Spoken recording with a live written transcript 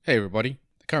Hey everybody,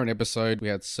 the current episode we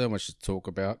had so much to talk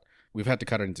about. We've had to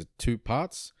cut it into two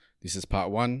parts. This is part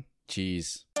one.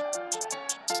 Cheese.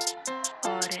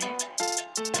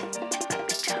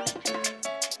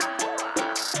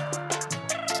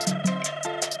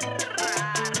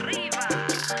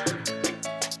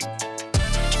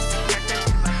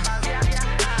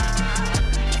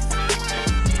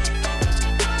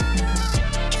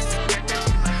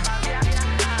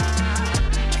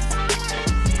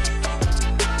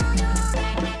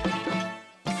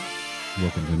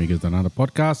 Welcome to the Amigos Down Under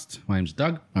podcast. My name's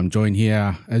Doug. I'm joined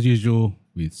here, as usual,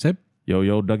 with Seb. Yo,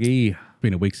 Dougie.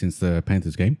 Been a week since the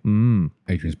Panthers game.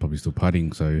 Adrian's probably still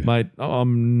partying, so... Mate,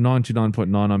 I'm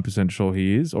 99.99% sure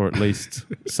he is, or at least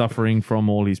suffering from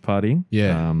all his partying.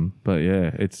 Yeah. But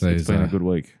yeah, it's been a good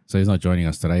week. So he's not joining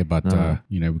us today, but,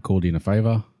 we called in a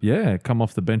favour. Yeah, come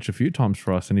off the bench a few times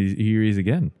for us, and here he is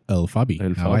again.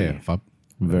 Fabi. How are you, Fab?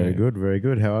 Very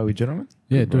good. How are we, gentlemen?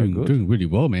 Yeah, Very doing really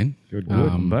well, man. Good.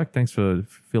 Welcome back. Thanks for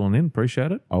filling in.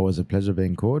 Appreciate it. Always a pleasure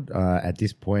being called. At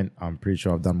this point, I'm pretty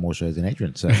sure I've done more shows than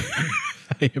Adrian, so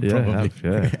Probably.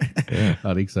 Yeah.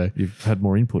 I think so. You've had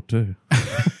more input too.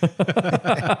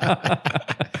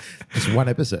 just one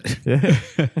episode. Yeah.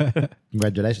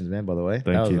 Congratulations, man, by the way.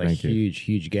 Thank you. That was a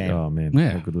huge game. Oh, man. Yeah.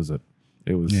 How good was it?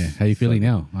 It was. Yeah, how you feeling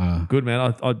now? Good,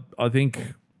 man. I think,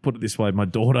 put it this way, my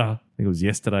daughter, I think it was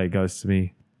yesterday, goes to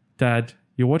me, Dad,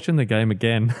 you're watching the game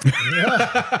again.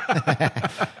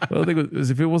 Well, I think it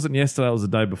was, if it wasn't yesterday, it was the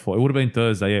day before. It would have been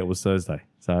Thursday. Yeah, it was Thursday.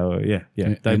 So, day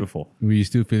And before. Were you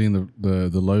still feeling the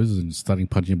lows and starting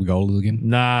punching goals again?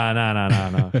 No.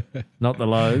 Not the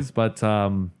lows, but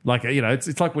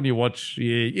it's like when you watch,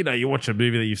 you watch a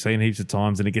movie that you've seen heaps of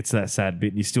times and it gets to that sad bit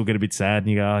and you still get a bit sad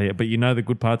and you go, oh, yeah, but you know the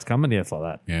good part's coming. Yeah, it's like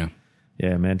that. Yeah.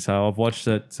 Yeah, man. So I've watched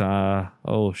it, at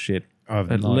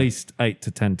least 8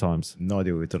 to 10 times. No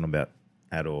idea what we're talking about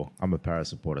at all. I'm a Paris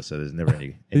supporter, so there's never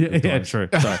any Yeah, good times. true.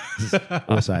 So,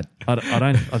 All side.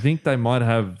 I think they might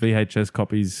have VHS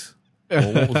copies. Or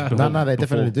what was No, they before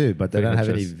definitely do, but they don't have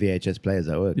any VHS. VHS players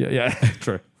at work. Yeah,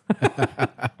 true.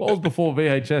 What was before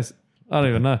VHS? I don't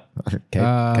even know. I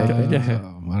Yeah.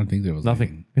 don't think there was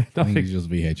Nothing. anything. I think Nothing. it's just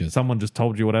VHS. Someone just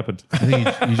told you what happened. I think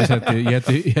you just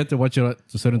had to watch it at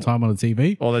a certain time on the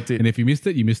TV. Oh, that's it. And if you missed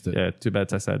it, you missed it. Yeah, too bad,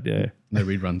 so sad. Yeah. No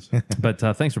reruns. But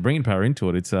thanks for bringing Para into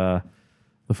it. It's the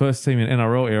first team in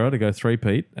NRL era to go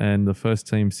three-peat and the first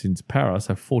team since Para,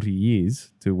 so 40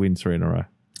 years, to win 3 in a row.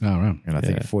 Oh, right. And I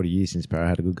think 40 years since Para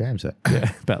had a good game, so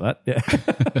Yeah, about that.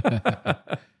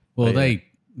 Yeah. Well, they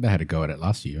had a go at it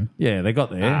last year. Yeah, they got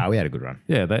there. we had a good run.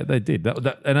 Yeah, they did. And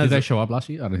Did as they show up last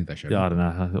year? I don't think they showed Yeah, I up. don't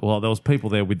know. Well, there was people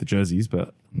there with the jerseys,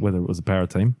 but whether it was a Para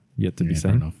team, yet to be Yeah,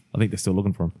 fair seen. enough. I think they're still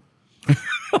looking for them.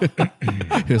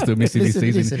 They're still missing this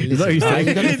season. Is that what you're saying?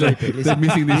 You got the three-peat. They're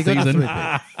missing this season.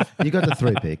 You got the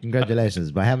three-peat.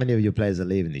 Congratulations. But how many of your players are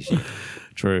leaving this year?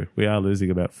 True. We are losing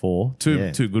about 4.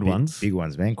 Two good ones. Big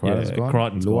ones, man. Crichton's gone.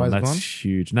 Crichton's gone. Luai's That's gone.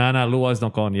 huge. No, Luai's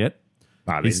not gone yet.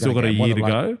 But He's still got a year to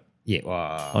go Yeah.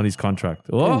 Wow. on his contract.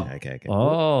 Oh, Okay.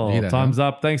 oh, Hear that, time's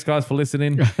up. Thanks, guys, for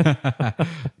listening.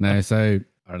 No, so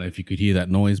I don't know if you could hear that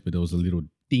noise, but there was a little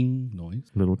ding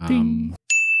noise. Little ding.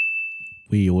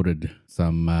 We ordered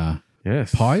some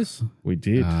Yes. pies. We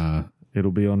did.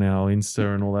 It'll be on our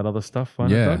Insta and all that other stuff,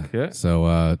 won't it, Yeah. Doug? Yeah.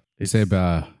 So Seb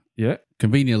Yeah.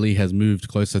 conveniently has moved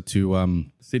closer to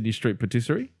Sydney Street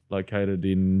Patisserie, located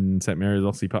in St. Mary's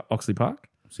Oxley Park.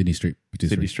 Sydney Street.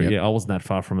 Sydney Street. Yep. Yeah, I wasn't that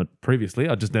far from it previously.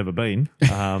 I'd just never been.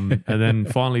 And then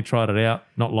finally tried it out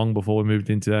not long before we moved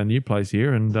into our new place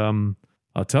here. And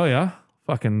I'll tell you,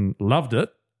 fucking loved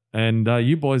it. And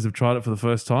you boys have tried it for the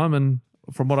first time. And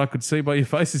from what I could see by your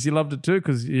faces, you loved it too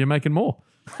because you're making more.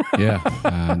 Yeah,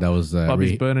 that was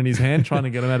Bubby's burning his hand trying to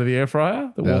get him out of the air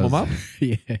fryer to warm him up.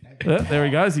 Yeah. Yeah, there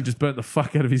he goes. He just burnt the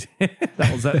fuck out of his hand.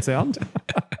 That was that sound.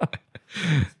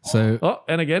 So Oh,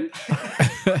 and again.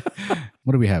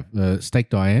 what do we have? Steak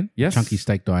Diane. Yes. Chunky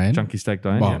steak Diane. Chunky steak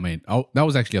Diane. Oh yeah. man, that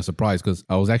was actually a surprise because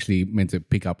I was actually meant to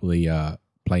pick up the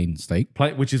plain steak,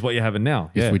 Plate, which is what you're having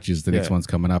now. Yeah. which is the next one's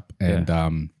coming up.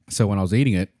 And so when I was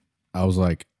eating it, I was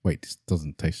like, wait, this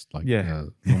doesn't taste like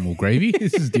normal gravy.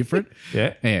 This is different.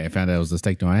 Yeah. Yeah, I found out it was the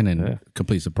steak Diane and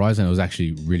complete surprise. And it was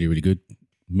actually really, really good.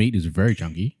 Meat is very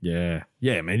chunky. Yeah.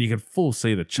 Yeah, man. You can full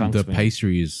see the chunks. The man.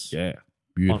 pastry is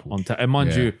beautiful. And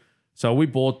mind Yeah. you, so we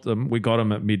bought them, we got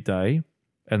them at midday,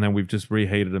 and then we've just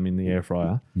reheated them in the air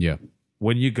fryer. Yeah.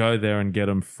 When you go there and get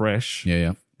them fresh,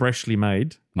 Yeah. freshly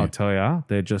made, I'll tell you,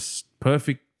 they're just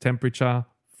perfect temperature,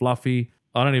 fluffy.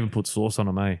 I don't even put sauce on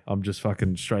them, eh? I'm just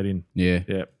fucking straight in. Yeah.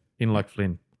 Yeah. In like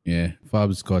Flynn. Yeah.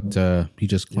 Fab's got, he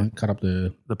just cut up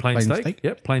the The plain steak?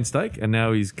 Yep, plain steak. And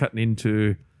now he's cutting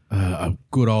into a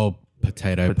good old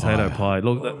potato pie.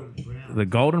 Look, the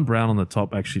golden brown on the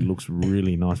top actually looks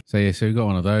really nice. So we got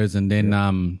one of those, and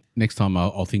then next time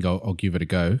I'll think I'll give it a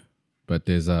go. But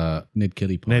there's a Ned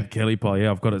Kelly pie. Ned Kelly pie,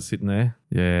 yeah, I've got it sitting there.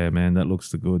 Yeah, man, that looks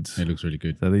the goods. It looks really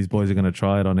good. So these boys are going to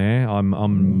try it on air. I'm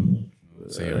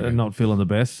not feeling the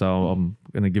best, so I'm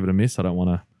going to give it a miss. I don't want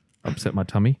to upset my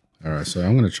tummy. All right, so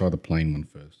I'm going to try the plain one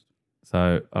first.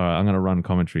 So, all right, I'm going to run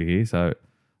commentary here. So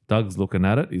Doug's looking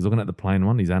at it. He's looking at the plain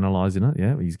one. He's analysing it.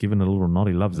 Yeah, he's giving it a little nod.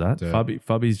 He loves that.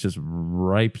 Fabi's just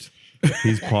raped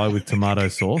his pie with tomato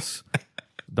sauce.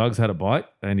 Doug's had a bite,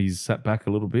 and he's sat back a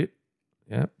little bit.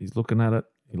 Yeah, he's looking at it.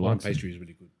 He likes pastry is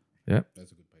really good. Yeah.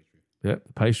 That's a good pastry. Yeah,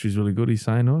 the pastry's really good, he's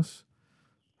saying to us.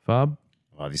 Fab?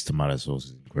 Oh, this tomato sauce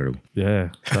is incredible.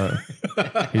 Yeah. So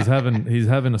he's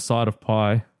having a side of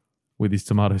pie with his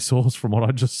tomato sauce from what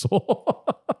I just saw.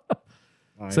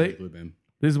 See, good,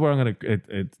 this is where I'm going to...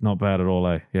 It's not bad at all,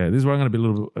 eh? Yeah, this is where I'm going to be a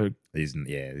little... He's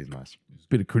nice.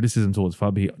 Bit of criticism towards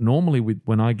Fabi. Normally,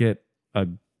 when I get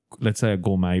let's say a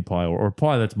gourmet pie or a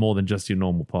pie that's more than just your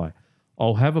normal pie,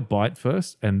 I'll have a bite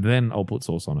first and then I'll put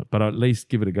sauce on it. But at least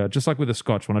give it a go. Just like with a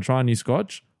scotch. When I try a new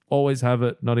scotch, always have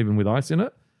it, not even with ice in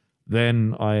it.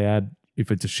 Then I add,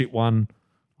 if it's a shit one,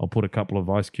 I'll put a couple of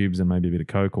ice cubes and maybe a bit of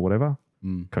Coke or whatever.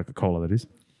 Coca-Cola, that is.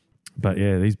 But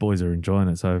yeah, these boys are enjoying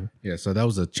it. So yeah, so that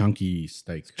was a chunky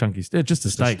steak. Just a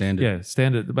steak. Standard. Yeah,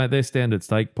 standard. They're standard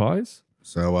steak pies.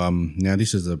 So now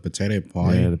this is a potato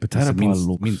pie. Yeah, the potato pie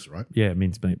looks mince, right? Yeah,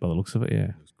 mince meat by the looks of it.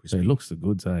 Yeah, so it looks the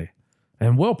goods, eh?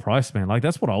 And well priced, man. Like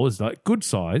that's what I was like. Good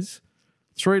size,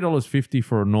 $3.50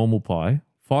 for a normal pie,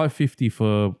 $5.50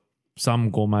 for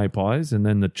some gourmet pies, and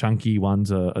then the chunky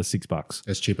ones are $6.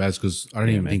 That's cheap as because I don't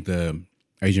even think the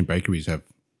Asian bakeries have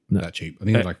that cheap. I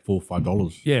think it's like $4 or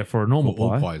 $5. Yeah, for a normal for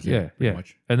pie. All pies, yeah.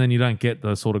 Much. And then you don't get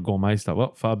the sort of gourmet stuff.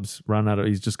 Well, Fub's run out of.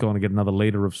 He's just going to get another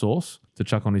liter of sauce to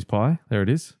chuck on his pie. There it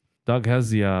is. Doug has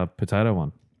the potato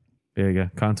one. There you go.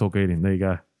 Can't talk eating. There you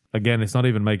go. Again, it's not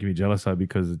even making me jealous though,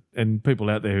 because and people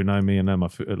out there who know me and know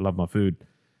love my food,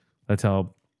 that's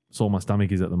how sore my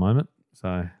stomach is at the moment.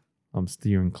 So I'm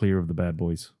steering clear of the bad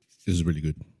boys. This is really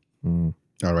good.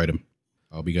 I'll rate them.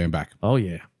 I'll be going back. Oh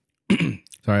yeah.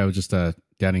 Sorry, I was just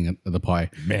doubting the pie.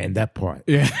 Man, that pie.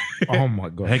 Yeah. Oh my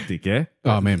God. Hectic, yeah.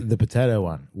 Oh man, The potato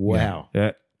one. Wow.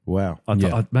 Yeah. Wow.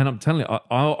 Man, I'm telling you,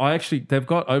 I actually they've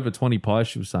got over 20 pies.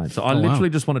 She was saying, so I literally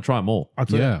just want to try more. I'll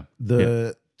tell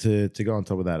you, to go on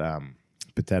top of that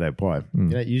potato pie. You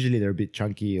know, usually they're a bit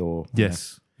chunky or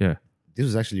Yes, yeah. This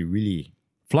was actually really,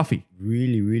 Fluffy,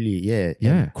 really,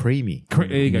 and creamy. there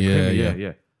you go, creamy, yeah.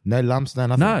 yeah. No lumps, no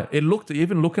nothing. No, it looked,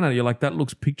 even looking at it, you're like, that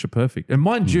looks picture perfect. And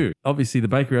mind you, obviously the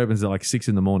bakery opens at like 6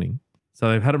 a.m. So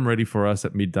they've had them ready for us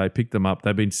at midday, picked them up.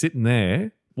 They've been sitting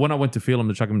there. When I went to feel them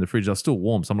to chuck them in the fridge, they were still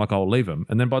warm. So I'm like, I'll leave them.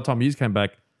 And then by the time you came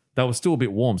back, they were still a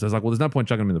bit warm. So I was like, well, there's no point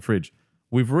chucking them in the fridge.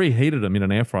 We've reheated them in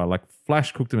an air fryer, like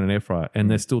flash cooked them in an air fryer, and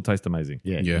they still taste amazing.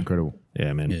 Yeah, Yeah. incredible.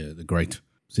 Yeah, man. yeah, the great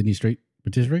Sydney Street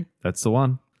Patisserie. That's the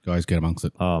one. Guys, get amongst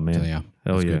it. Oh, man. So, yeah,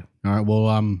 Hell that's yeah. good. All right, well,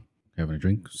 having a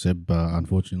drink. Seb,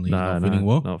 unfortunately, not feeling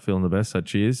well. Not feeling the best. So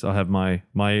cheers. I have my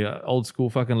old school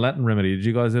fucking Latin remedy. Did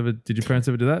your parents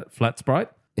ever do that? Flat Sprite?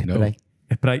 No.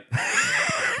 Sprite.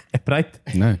 Sprite.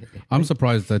 No, I'm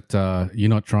surprised that you're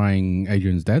not trying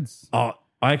Adrian's dad's. Oh,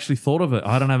 I actually thought of it.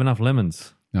 I don't have enough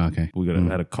lemons. Oh, okay. We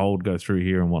had a cold go through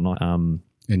here and whatnot. And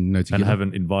no tequila. And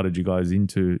haven't invited you guys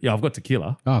into. Yeah, I've got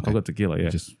tequila. Oh, okay. I've got tequila. Yeah,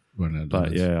 Just running out of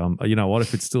but lemons. yeah, you know what?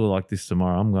 If it's still like this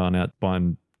tomorrow, I'm going out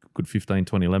buying a good 15,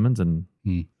 20 lemons and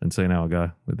seeing how I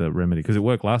go with the remedy, because it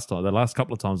worked last time. The last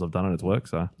couple of times I've done it, it's worked.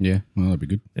 So Yeah, well, that'd be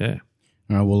good. yeah.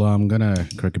 All right, well, I'm going to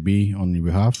crack a beer on your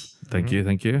behalf. Thank you.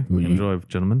 Enjoy,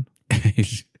 gentlemen.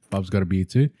 Bob's got a beer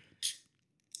too.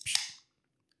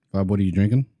 Bob, what are you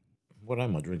drinking? What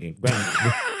am I drinking?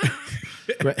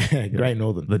 Great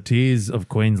Northern. The tears of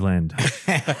Queensland. You've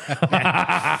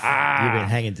been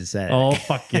hanging to say. Oh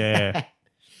fuck yeah!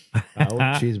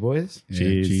 Cheers, boys. Yeah,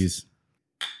 Cheers. cheers.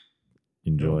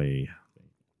 Enjoy.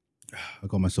 I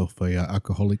got myself a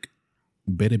alcoholic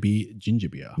better be ginger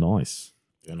beer. Nice.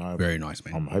 Very nice,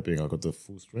 man. I'm hoping I got the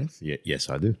full strength. Yeah, yes,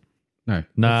 I do. No.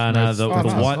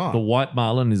 The white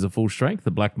Marlin is the full strength.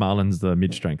 The black Marlin's the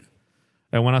mid strength.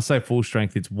 And when I say full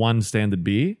strength, it's one standard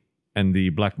beer, and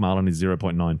the black Marlin is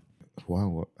 0.9.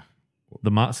 Wow,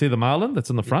 what? See the Marlin that's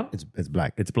on the front? It's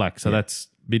black. It's black, so that's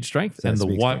mid strength, So and that's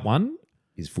the mid white strength. one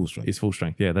It's full strength. is full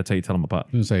strength. Yeah, that's how you tell them apart.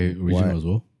 I'm going to say original Why? as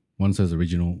well. One says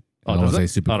original. Oh, I want does to say it?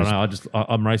 super I don't crisp. know.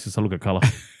 I'm racist. I look at color.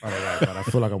 I don't know, but I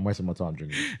feel like I'm wasting my time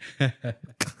drinking it.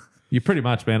 You pretty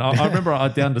much, man. I remember I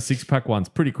downed a 6-pack once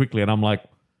pretty quickly, and I'm like,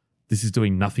 this is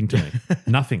doing nothing to me.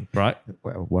 Nothing, right?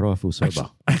 Why do I feel sober?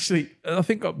 Actually, I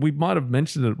think we might have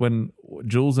mentioned it when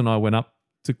Jules and I went up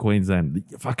to Queensland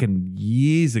fucking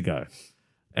years ago,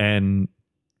 and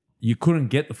you couldn't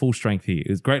get the full strength here. It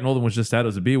was Great Northern was just out. It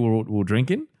was a beer we were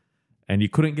drinking, and you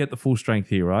couldn't get the full strength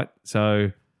here, right?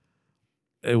 So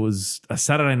it was a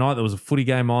Saturday night. There was a footy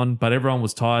game on, but everyone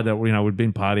was tired. That we'd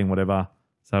been partying, whatever.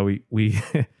 So we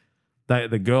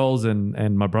the girls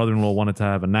and my brother-in-law wanted to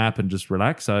have a nap and just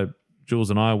relax. So Jules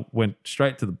and I went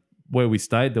straight to where we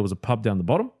stayed. There was a pub down the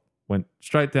bottom. Went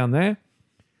straight down there,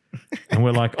 and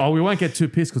we're like, we won't get too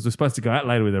pissed because we're supposed to go out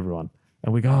later with everyone.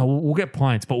 And we go, we'll get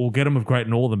pints, but we'll get them of Great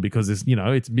Northern because it's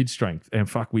mid-strength. And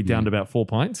we downed about 4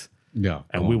 pints. Yeah.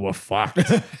 And we were fucked.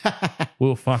 We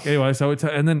were fucked. Anyway, so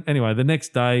the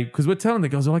next day, because we're telling the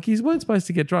girls, we're like, you weren't supposed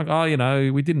to get drunk.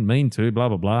 We didn't mean to, blah,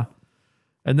 blah, blah.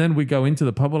 And then we go into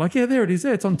the pub. We're like, yeah, there it is.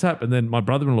 There, it's on tap. And then my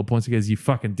brother-in-law points and goes, you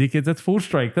fucking dickheads, that's full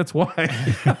strength. That's why.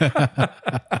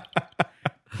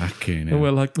 Okay, and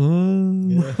we're like,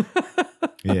 oh.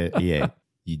 Yeah.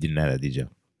 You didn't know that, did you?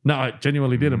 No, I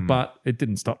genuinely didn't, but it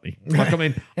didn't stop me.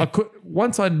 I could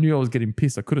once I knew I was getting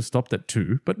pissed, I could have stopped at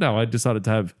 2, but no, I decided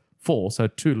to have 4, so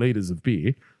 2 liters of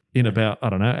beer in about, I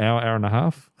don't know, hour and a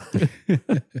half.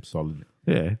 Solid.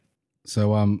 Yeah.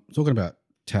 So talking about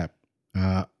tap,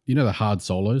 the hard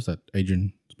solos that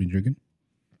Adrian's been drinking?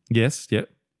 Yes, yep.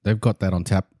 They've got that on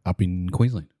tap up in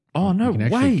Queensland. Oh, no way. You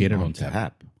can actually get it on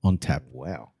tap. On tap.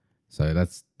 Wow. So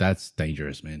that's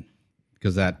dangerous, man.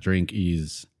 Because that drink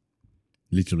is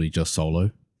literally just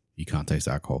solo. You can't taste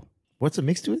alcohol. What's it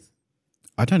mixed with?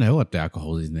 I don't know what the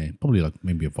alcohol is in there. Probably like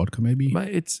maybe a vodka, maybe. But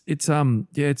it's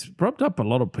rubbed up a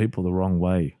lot of people the wrong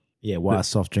way. Yeah, why are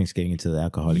soft drinks getting into the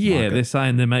alcoholic Yeah, market? they're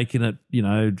saying they're making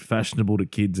it, fashionable to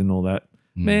kids and all that.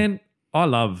 Man, I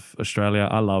love Australia.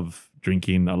 I love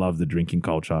drinking. I love the drinking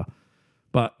culture.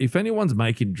 But if anyone's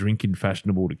making drinking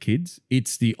fashionable to kids,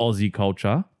 it's the Aussie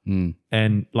culture.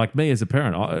 And like me as a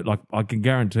parent, I can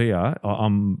guarantee you,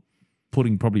 I'm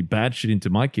putting probably bad shit into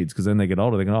my kids because then they get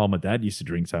older. They go, my dad used to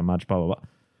drink so much, blah, blah, blah.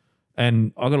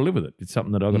 And I got to live with it. It's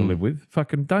something that I got to live with.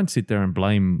 Fucking don't sit there and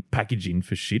blame packaging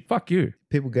for shit. Fuck you.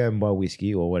 People go and buy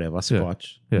whiskey or whatever,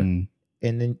 scotch. Yeah. And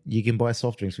then you can buy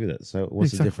soft drinks with it. So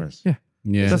what's the difference? Yeah.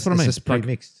 Yeah. That's what I mean. It's just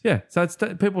pre-mixed. So it's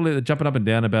people that are jumping up and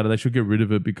down about it. They should get rid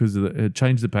of it because of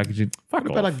change the packaging. Fuck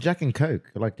What off. about like Jack and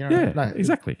Coke?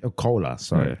 Exactly. Or cola,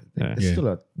 sorry. Yeah. It's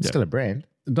still a brand.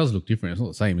 It does look different. It's not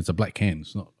the same. It's a black can.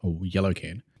 It's not a yellow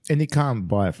can. And you can't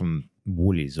buy it from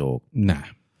Woolies or... Nah.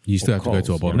 You still have to go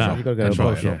to a bottle No, shop. you got to go to a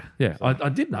bottle shop. Yeah. I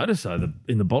did notice though that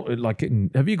in the bottle,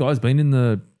 have you guys been in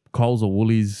the Coles or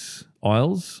Woolies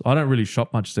aisles? I don't really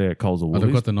shop much there at Coles or Woolies.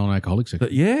 They've got the non-alcoholic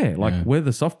section. But where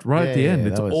the soft right at the end,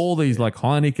 it's all these like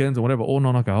Heinekens or whatever, all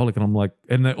non-alcoholic, and I'm like,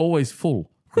 and they're always full.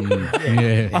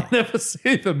 Yeah. I never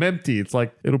see them empty. It's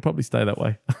like it'll probably stay that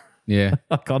way. Yeah.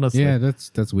 Like honestly, Yeah,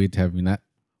 that's weird having that.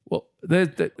 Well,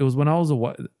 it was when I was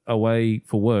away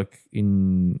for work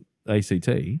in ACT.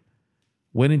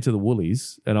 Went into the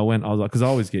Woolies and I was like, because I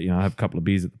always get, I have a couple of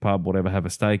beers at the pub, whatever, have a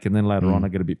steak, and then later on I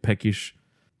get a bit peckish.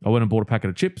 I went and bought a packet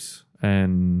of chips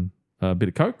and a bit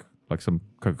of Coke, like some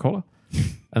Coca-Cola.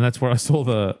 And that's where I saw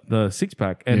the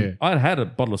 6-pack. And I'd had a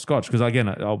bottle of scotch because, again,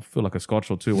 I'll feel like a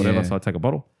scotch or two, whatever, so I take a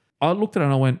bottle. I looked at it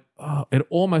and I went, it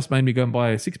almost made me go and buy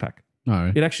a 6-pack.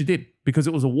 No. It actually did because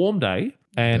it was a warm day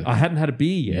and I hadn't had a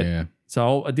beer yet. Yeah.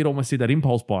 So I did almost see that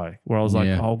impulse buy where I was like,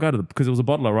 I'll go to because it was a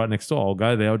bottler right next door. I'll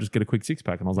go there. I'll just get a quick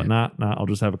 6-pack. And I was like, nah, I'll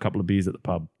just have a couple of beers at the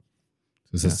pub.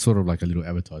 So it's sort of like a little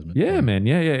advertisement. Yeah, man.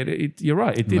 Yeah. You're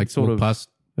right. It did like sort of. Plus,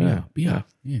 Yeah. Yeah.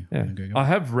 Yeah. I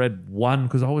have read one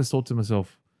because I always thought to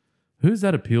myself, who's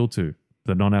that appeal to?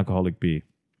 The non-alcoholic beer.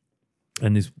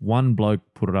 And this one bloke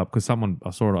put it up because I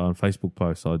saw it on a Facebook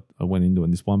post. So I went into it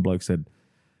and this one bloke said,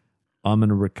 I'm a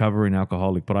recovering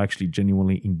alcoholic, but I actually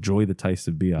genuinely enjoy the taste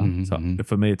of beer. So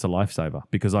for me, it's a lifesaver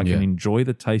because I can enjoy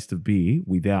the taste of beer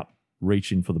without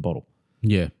reaching for the bottle.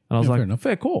 Yeah. And I was like,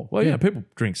 fair call. Well, people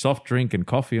drink soft drink and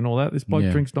coffee and all that. This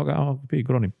bloke drinks beer.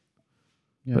 Good on him.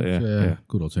 Yeah,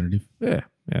 good alternative. Yeah,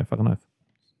 fucking oath.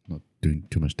 Not doing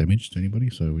too much damage to anybody,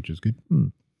 so which is good.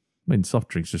 I mean, soft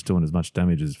drinks just doing as much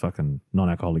damage as fucking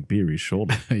non-alcoholic beer is,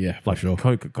 surely. Yeah, for sure.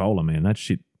 Coca-Cola, man, that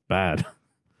shit bad.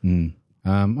 All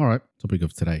right, topic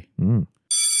of today.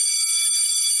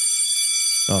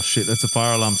 Oh shit, that's a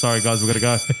fire alarm. Sorry, guys, we've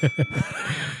got to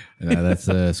go. That's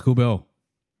a school bell.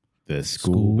 The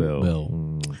school bell.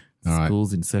 All right.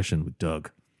 School's in session with Doug.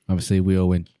 Obviously, we all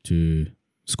went to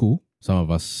school. Some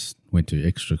of us went to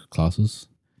extra classes.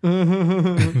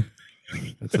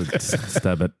 That's a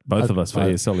stab at both of us for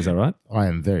ESL, is that right? I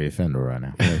am very offended right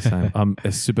now. Yeah, same. I'm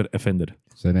super offended.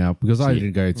 So now, because I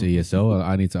didn't go to ESL,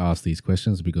 I need to ask these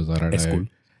questions because I don't know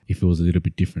if it was a little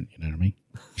bit different. You know what I mean?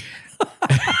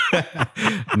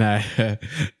 No.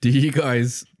 Do you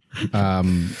guys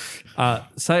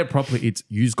Say it properly. It's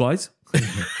use guys.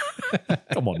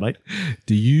 Come on, mate.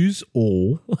 To use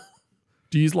or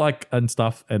Do you use like and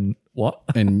stuff and what?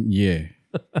 and yeah.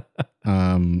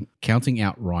 Counting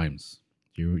out rhymes.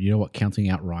 You know what counting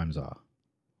out rhymes are?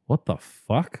 What the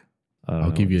fuck?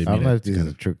 I'll give you a I don't know if minute. this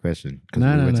is a trick question.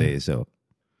 No, Because no. to yourself.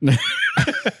 No, Am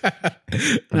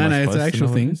I it's supposed an to actual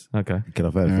know what it thing. is? Okay. Can I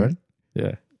phone a friend?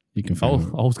 Yeah. You can I find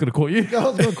it. was going to call you. I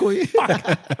was going to call you.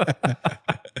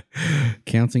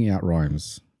 Counting out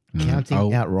rhymes.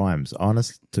 Counting out rhymes.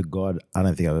 Honest to God, I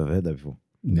don't think I've ever heard that before.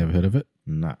 Never heard of it?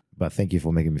 No. But thank you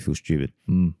for making me feel stupid.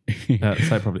 Say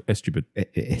it properly. Estupid.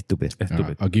 Stupid. All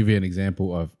right, I'll give you an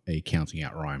example of a counting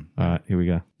out rhyme. All right, here we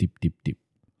go. Dip, dip, dip.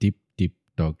 Dip, dip,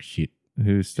 dog shit.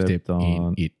 Who stepped Step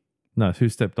on in it. No, who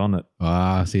stepped on it?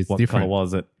 See, it's What different. color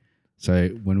was it? So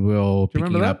when we're all Do you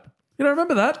picking remember up that? You don't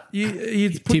remember that? You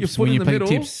put Tips, your foot when in you the play middle.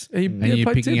 tips, and you're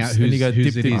play picking tips, out and you go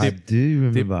whose dip, it dip, is. I dip. do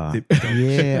remember. Dip, dip,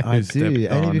 Yeah, I Who do. stepped Only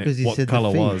on because it? you What said color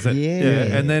the feet. was it?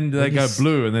 Yeah. And then they When go you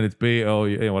blue, and then it's B,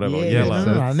 O, whatever, Yeah, yellow.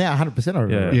 No, now 100% I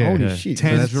remember. Yeah, Holy yeah. shit.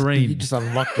 Tangerine. You just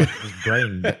unlocked this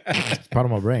brain. It's part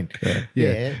of my brain.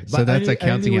 Yeah. But So that's a only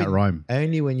counting out when- rhyme.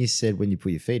 Only when you said when you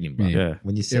put your feet in, bro. Yeah.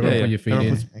 When you said Everyone put your feet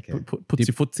in. Okay. Puts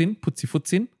your foots in. Puts your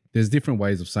foots in. There's different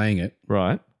ways of saying it.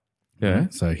 Right. Yeah.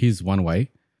 Right? So here's one way.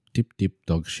 Dip, dip,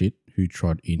 dog shit. Who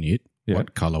trod in it? Yeah.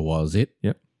 What color was it?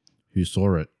 Yep. Who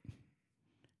saw it?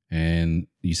 And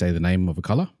you say the name of a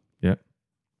color. Yep.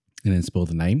 And then spell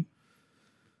the name.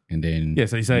 And then Yeah,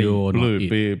 so you say you're blue,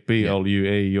 not it.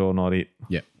 B-L-U-E, you're not it.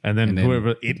 Yeah. And then, And then-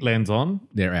 whoever it lands on,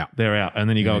 They're out. they're out. And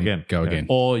then you go And then again. go again.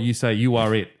 Or you say you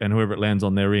are it, and whoever it lands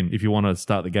on, they're in, if you want to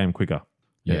start the game quicker.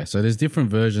 Yeah. So there's different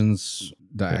versions,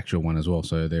 the actual one as well.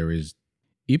 So there is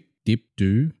ip, dip,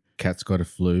 do. Cat's got a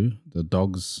flu. The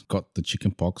dog's got the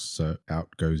chicken pox. So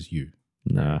out goes you.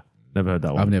 Nah, never heard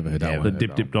that one. I've never heard that Never The one.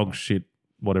 dip, dip, dog shit,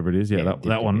 whatever it is. Yeah, Yeah, that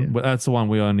dip, one. yeah. But that's the one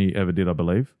we only ever did, I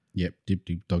believe. Yep. Dip,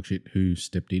 dip, dog shit. Who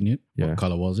stepped in it? Yeah. What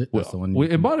color was it? That's the one.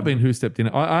 It might have been who stepped in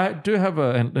it. I do have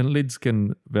and Lids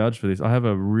can vouch for this. I have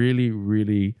a really,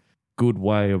 really good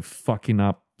way of fucking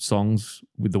up songs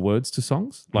with the words to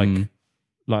songs.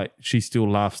 Like she still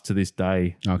laughs to this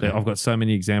day. Okay. I've got so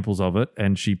many examples of it,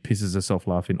 and she pisses herself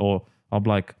laughing. Or I'm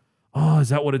like, oh, is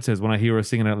that what it says when I hear her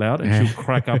singing out loud? And she'll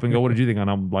crack up and go, what did you think? And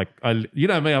I'm like, you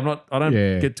know me, I don't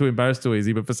get too embarrassed too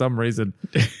easy, but for some reason,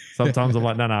 sometimes I'm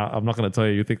like, no, I'm not going to tell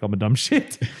you. You think I'm a dumb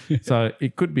shit. So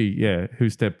it could be, who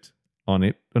stepped on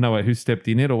it? Oh, no, wait, who stepped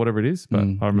in it or whatever it is? But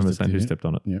I remember saying who stepped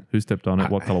on it. Yep. Who stepped on it?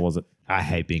 What color was it? I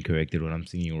hate being corrected when I'm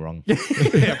singing wrong.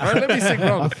 Yeah, bro, let me sing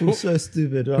wrong. I feel so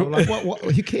stupid. I'm like, what?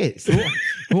 Who cares?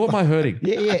 Who am I hurting?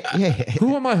 Yeah.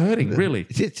 Who am I hurting? Really?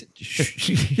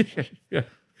 Yeah.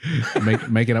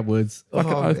 Making up words.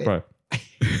 Fucking Oh, oath, man. bro.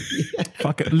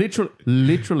 Fuck it.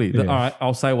 Literally. Yeah. All right,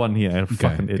 I'll say one here.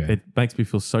 Okay. It makes me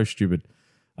feel so stupid.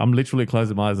 I'm literally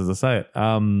closing my eyes as I say it.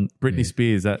 Britney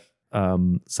Spears, that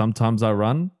sometimes I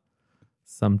run,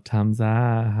 sometimes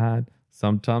I hide,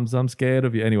 sometimes I'm scared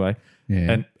of you. Anyway,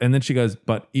 Yeah. and then she goes,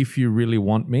 but if you really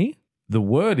want me, the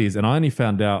word is, and I only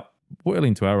found out well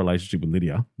into our relationship with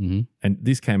Lydia, Mhm. and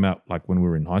this came out like when we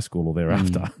were in high school or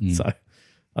thereafter. So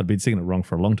I'd been singing it wrong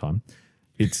for a long time.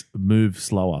 It's move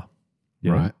slower.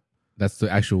 You know? Right. That's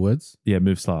the actual words. Yeah,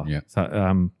 move slower. Yeah.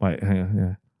 So wait, hang on,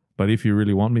 yeah. But if you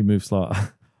really want me, move slower.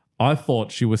 I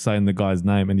thought she was saying the guy's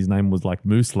name, and his name was like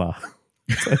Moosla.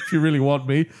 So if you really want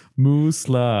me,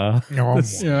 Moosla.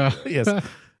 Yeah. Yes.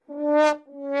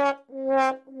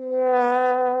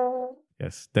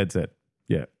 Yes, that's it.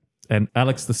 Yeah. And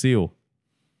Alex the Seal.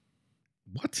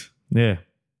 What? Yeah,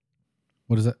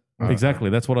 What is that? exactly.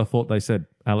 That's what I thought they said.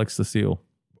 Alex the Seal.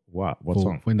 What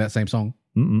song? In that same song.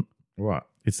 Mm-mm. What?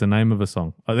 It's the name of a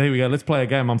song. Oh, there we go. Let's play a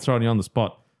game. I'm throwing you on the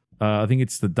spot. I think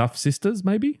it's the Duff Sisters,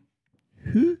 maybe?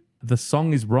 Who? The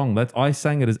song is wrong. I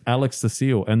sang it as Alex the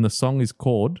Seal, and the song is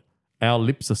called Our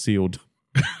Lips Are Sealed.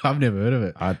 I've never heard of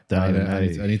it. I don't know I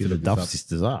need who to the look Duff this up.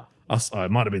 sisters are.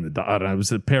 It might have been I don't know. It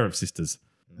was a pair of sisters.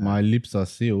 My lips are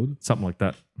sealed. Something like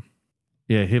that.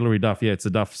 Yeah, Hilary Duff. Yeah, it's the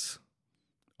Duffs.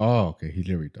 Oh, okay.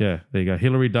 Hillary. Yeah, there you go.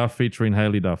 Hilary Duff featuring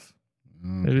Haley Duff.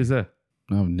 It is there.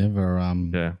 I've never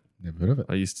Yeah. never heard of it.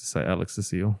 I used to say Alex the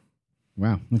Seal.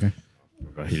 Wow. Okay.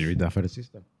 Hilary Duff had a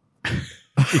sister.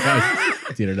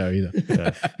 Didn't know either.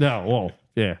 Yeah. No, well,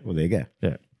 yeah. Well, there you go.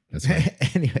 Yeah. That's right.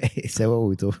 Anyway, so what were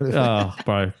we talking about? Oh,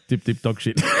 bro. Dip, dip, dog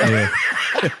shit. Yeah.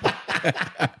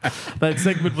 That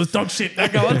segment was dog shit. Now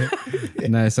go on.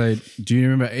 No. So, do you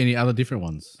remember any other different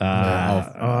ones?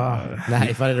 Nah,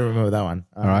 if I didn't remember that one.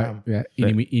 All right. Yeah.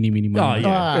 Eeny, meeny, Oh, miny.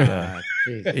 yeah.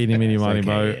 Jesus. Eeny, meeny, miny, Okay,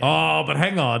 mo. yeah. Oh, but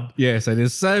hang on. Yeah, so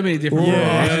there's so many different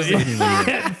Yeah, varieties.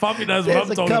 Fabi knows what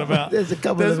I'm talking about. There's a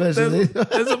couple of versions.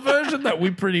 There's a version that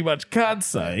we pretty much can't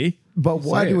say. But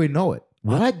why Say do it. we know it?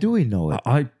 Why do we know it?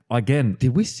 I again,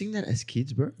 Did we sing that as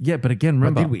kids, bro? yeah, but again, But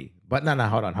remember, did we? But no,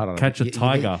 hold on. catch a You-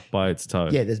 tiger by its toe.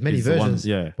 Yeah, there's many is the one- versions.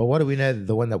 yeah, But what do we know?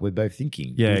 The one that we're both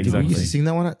thinking. Yeah, Did we used to exactly. sing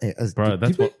that one? bro,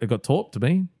 that's did we? what it got taught to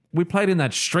me. We played in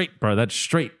that street, bro. That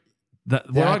street,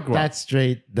 where I grew up. That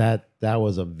street, that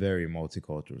was a very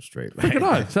multicultural street. Look at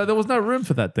that. So there was no room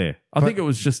for that there. I think it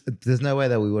was just. There's no way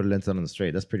that we would have learned that on the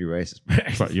street. That's pretty racist.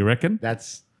 Bro, you reckon?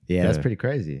 That's pretty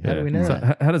crazy. How Yeah. do we know So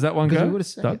that? how does that one Because we go? would've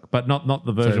sang Doug? But not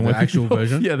the version. the where actual people-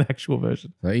 version? Yeah, the actual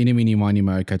version. So, eeny, meeny, miny,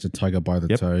 mo, catch a tiger by the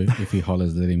Yep. toe. If he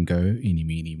hollers, let him go. Eeny,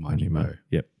 meeny, miny, mo.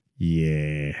 Yep.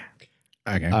 Yeah.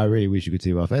 Okay. I really wish you could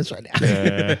see my face right now.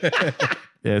 Yeah.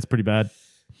 Yeah, it's pretty bad.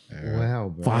 Wow,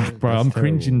 bro. Fuck, bro. That's I'm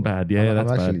cringing terrible. bad. Yeah, I'm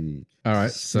that's bad. actually, All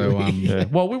right. So Yeah.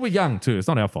 Well, we were young too. It's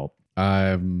not our fault.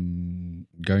 I'm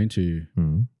going to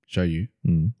show you.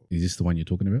 Mm. Is this the one you're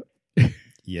talking about?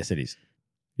 Yes, it is.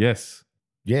 Yes.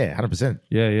 Yeah, 100%.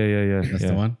 Yeah. That's yeah.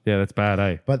 the one? Yeah, that's bad,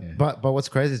 eh? But Yeah. but what's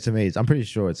crazy to me is I'm pretty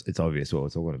sure it's obvious what we're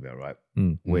talking about, right?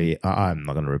 Mm. I'm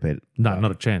not going to repeat it. No,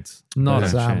 not a chance. Not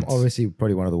It's a chance. obviously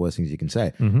probably one of the worst things you can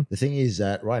say. Mhm. The thing is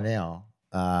that right now,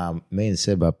 me and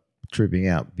Seb are tripping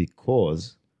out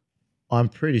because I'm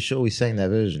pretty sure we sang that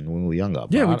version when we were younger.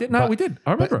 Yeah, But we I- did. No, but- we did.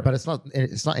 I remember. But it's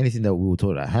not anything that we were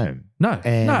taught at home. no,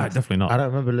 And no, definitely not. I don't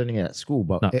remember learning it at school,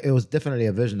 but No. it was definitely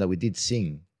a version that we did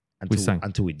sing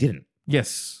until we didn't.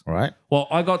 Yes. All right. Well,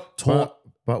 I got taught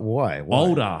But why? Why?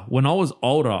 older. When I was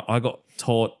older, I got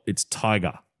taught it's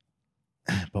tiger.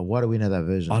 But why do we know that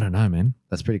version? I don't know, man.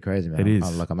 That's pretty crazy, man. It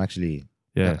is. I'm actually.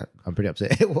 Yeah, I'm pretty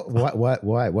upset. Why I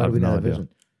do we have know no that idea. version?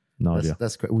 no idea.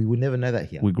 That's we would never know that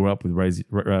here. We grew up with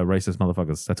racist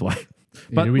motherfuckers. That's why.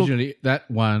 But But look- originally, that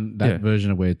Yeah. version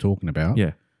that we're talking about,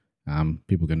 Yeah,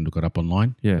 people can look it up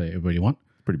online. Yeah. If they really want.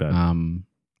 pretty bad.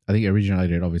 I think it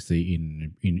originated obviously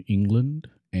in England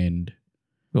and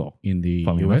well, in the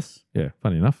funny US. enough. Yeah,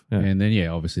 funny enough. Yeah. And then,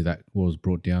 obviously, that was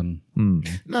brought down. Mm.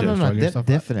 No, Yeah, no, Australia and stuff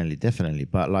like that. definitely.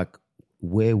 But like,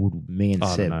 where would me and I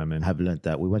don't Seb know, man. have learnt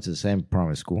that? We went to the same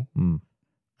primary school. Mm.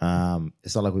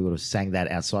 It's not like we would have sang that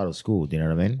outside of school. Do you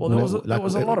know what I mean? Well, there was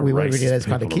a lot of we weren't really racist those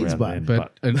kind of people kids, around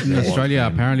but then. But in Yeah. Australia, Yeah.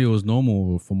 apparently, it was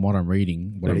normal from what I'm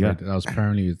reading. What There I you read, go. that was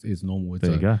apparently is normal. It's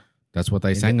There you go. That's what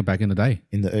they sang back in the day.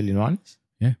 in the early 90s,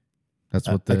 That's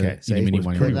what the okay, so itty it bitty was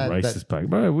money pretty was. that- Racist back,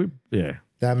 bro. that We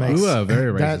makes were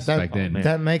very that- racist that- back then. man.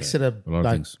 that makes it a A lot of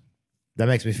like, things. that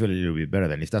makes me feel a little bit better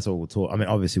than if that's what we're taught. I mean,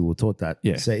 obviously we were taught that.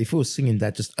 Yeah. So if we were singing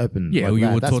that just open, Yeah, like you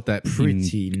that, were that's taught that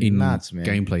pretty in nuts, man.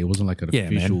 gameplay. It wasn't like an Yeah,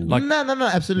 man. official. Like- no,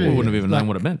 absolutely. We wouldn't have even known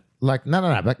what it meant. Like no,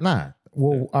 like nah.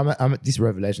 Well, this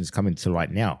revelation is coming to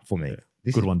right now for me.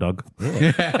 This Good is- one, Doug.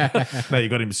 Yeah. No, you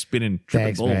got him spinning,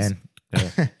 tripping Thanks, balls.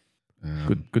 man.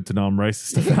 Good to know I'm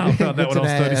racist. I found that when I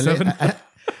was 37.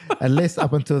 At least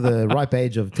up until the ripe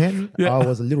age of 10, Yeah. I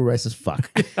was a little racist fuck.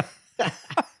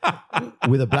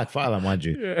 With a black father, mind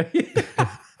you.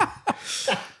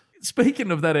 Speaking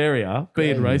of that area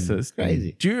being racist,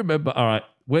 Crazy. do you remember? All right,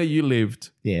 where you lived,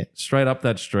 Yeah. straight up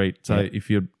that street. So Yeah. if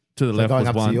you're to the So left going was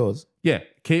up one. to yours. Yeah,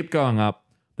 keep going up.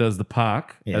 There's the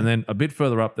park, Yeah. and then a bit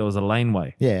further up there was a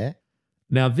laneway. Yeah.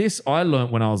 Now this I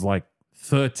learnt when I was like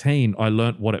 13. I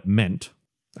learnt what it meant.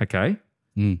 Okay,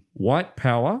 white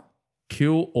power,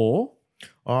 kill all.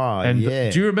 Oh, And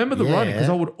yeah. do you remember the writing? Because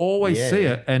I would always Yeah. see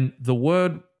it, and the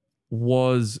word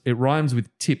it rhymes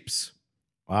with tips.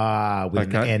 With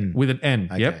an N. With an N.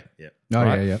 Okay, Yep. Yeah. Oh,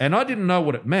 right? yeah. And I didn't know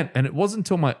what it meant, and it wasn't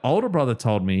until my older brother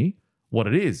told me what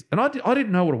it is, and I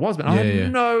didn't know what it was, man. I had Yeah.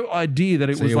 no idea that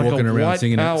it So was you're like walking a around white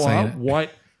singing it, power, saying it. white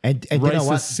And you know racist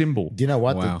what? symbol. Do you know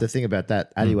what? Wow. The thing about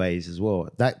that, alleyways as well,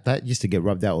 that used to get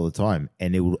rubbed out all the time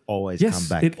and it would always Yes,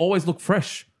 come back. it always looked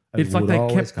fresh. It It's like would they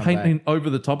always kept come painting over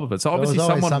the top of it. So There was obviously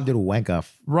always someone some little wanker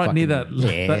right near fucking-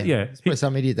 that. Yeah, It's probably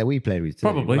some idiot that we played with too.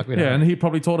 probably. Like, we don't Yeah, know. and he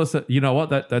probably taught us that. You know what?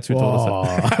 That's who taught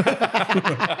us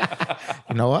that.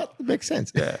 You know what? It makes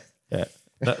sense. Yeah.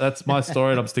 That's my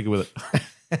story, and I'm sticking with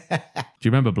it. Do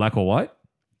you remember black or white?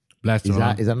 Black Is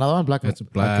that another one? Black. That's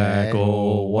black Okay.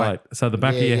 Or white. So the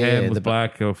back of Yeah, your hand yeah, was the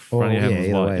black, or front of your yeah, hand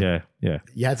either was white. way. Yeah.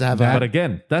 You had to have That- But a.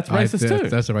 again, that's racist too.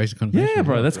 That's a racist connotation. Yeah,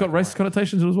 bro, that's got racist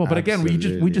connotations as well. But again, we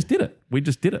Absolutely. just did it. We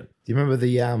just did it. Do you remember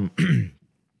the?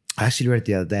 I actually read it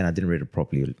the other day and I didn't read it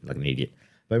properly, like an idiot.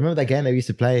 But remember that game they used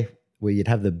to play where you'd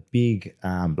have the big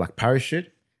black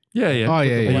parachute. Yeah. Oh,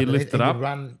 yeah, And yeah. you lift it and up. you'd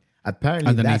run. Apparently,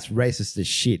 Underneath. that's racist as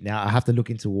shit. Now I have to look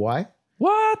into why.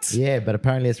 What? Yeah, but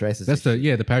apparently it's racist. That's as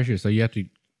shit. the parachute. So you have to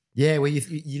Yeah, where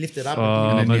you lift it up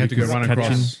And then you have to go run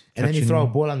across. and then you throw a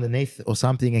ball underneath or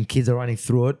something, and kids are running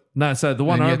through it. No, so the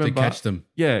one And I you have remember, to catch them.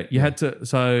 Yeah, you had to.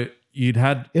 So you'd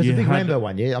had. It was you a big had, rainbow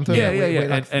one, yeah. I'm talking about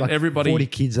where and everybody 40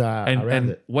 kids are around and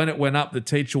it. when it went up, the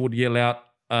teacher would yell out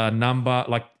a number,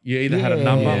 like you either had a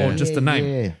number or just a name.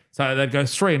 Yeah. So they'd go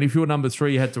 3, and if you were number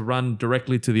 3, you had to run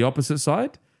directly to the opposite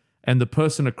side, and the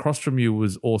person across from you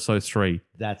was also 3,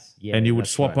 and you would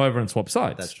swap over and swap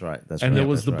sides. That's right. And there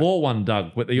was the ball one,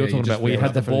 Doug, what you're talking about, where you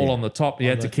had the ball on the top, you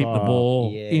had to keep the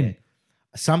ball in.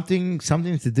 Something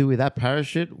to do with that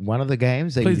parachute. One of the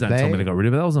games that Please you don't tell me play. they got rid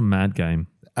of it. That was a mad game.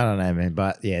 I don't know, man.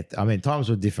 But yeah, I mean, times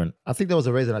were different. I think there was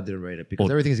a reason I didn't read it because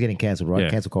everything's getting cancelled, right? Yeah.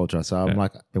 Cancel culture. So I'm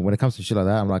like, when it comes to shit like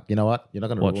that, I'm like, you know what? You're not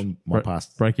going to ruin my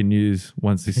past. Breaking news,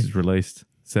 once this is released,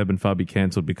 Seb and Fabi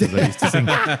cancelled because they used to sing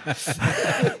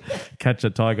Catch a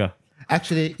Tiger.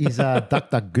 Actually, is Duck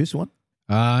Duck Goose one?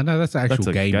 No, that's an actual That's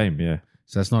a game, yeah.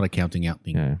 So that's not a counting out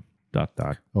thing. Yeah. Duck.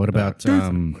 What about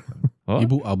What?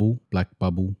 Ibu Abu, Black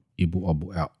Bubble, Ibu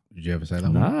Abu out? Did you ever say that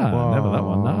one? Nah, never that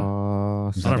one,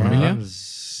 no. Is that familiar?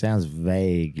 Sounds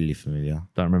vaguely familiar.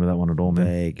 Don't remember that one at all, man.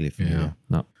 Vaguely familiar.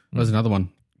 No. There's another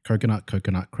one. Coconut,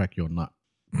 crack your nut.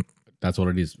 That's what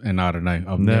it is. And I don't know.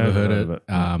 I've Never never heard heard it.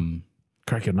 of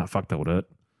Crack your nut, fuck, that would hurt.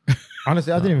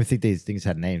 Honestly, I didn't even think these things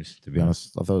had names, to be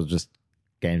honest. I thought it was just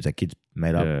games that kids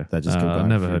made up Yeah. that just kept I going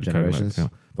never for heard generations.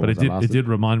 coconut. The But ones that it lasted. did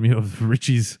remind me of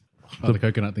Richie's, the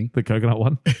coconut thing. the coconut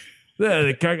one. Yeah,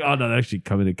 the coconut. Oh, no, they actually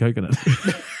come in a coconut.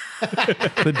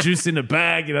 The juice in a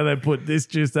bag, they put this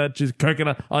juice, that juice,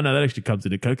 coconut. Oh, no, that actually comes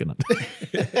in a coconut.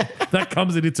 That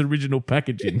comes in its original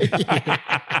packaging.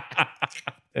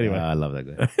 Anyway. I love that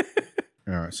guy.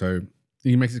 All right. So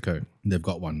in Mexico, they've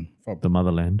got one. The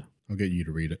motherland. I'll get you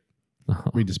to read it.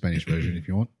 Read the Spanish version if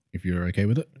you want, if you're okay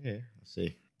with it. Yeah, let's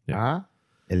see. Yeah.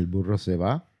 A, el burro se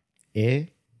va. E,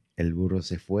 el burro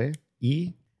se fue.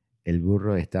 Y, el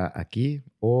burro está aquí.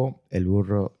 O, el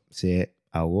burro se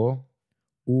ahogó.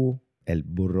 U, el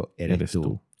burro eres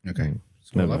tú. Okay.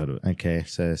 Never heard of it. Okay,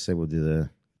 so we'll do the...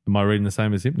 Am I reading the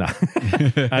same as him? No.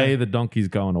 A, the donkey's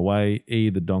going away. E,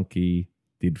 the donkey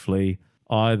did flee.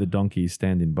 I, the donkey is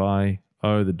standing by.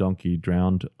 O, the donkey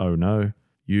drowned. Oh no.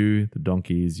 You, the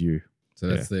donkey is you. So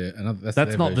that's That's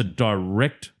their not the version.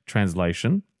 direct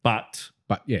translation, but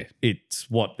yeah. it's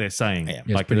what they're saying. Yeah.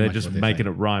 Yeah, Like it's pretty they're much just what they're making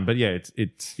saying. it rhyme. But yeah,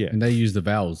 it's yeah. And they use the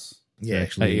vowels. to Yeah.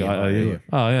 actually. Oh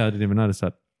yeah, I didn't even notice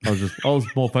that. I was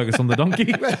more focused on the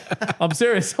donkey. I'm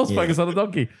serious. I was focused on the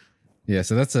donkey. Yeah,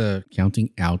 so that's a counting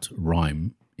out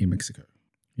rhyme in Mexico.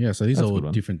 Yeah, so these That's a are good all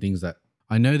one. different things that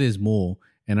I know there's more.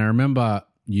 And I remember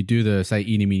you do the say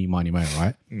eeny, meeny, miny, mo,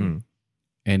 right? Mm.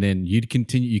 And then you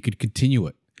could continue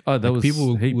it. Oh, that Like was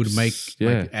people heaps. would make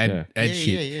add Yeah,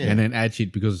 shit yeah. and then add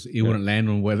shit because it wouldn't land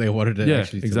on where they wanted it Yeah,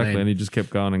 actually to exactly. And land. he just kept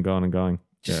going and going and going.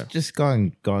 Yeah. Just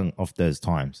going off those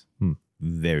times Hmm.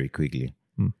 very quickly.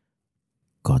 Hmm.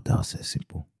 God, that was so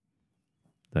simple.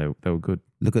 They were good.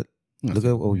 Look at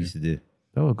what we used to do.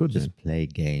 They were good, Just man. play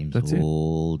games That's it.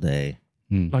 all day.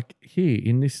 Like here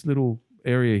in this little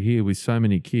area here with so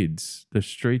many kids, the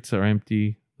streets are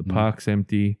empty, the park's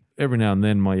empty. Every now and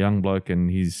then, my young bloke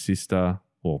and his sister,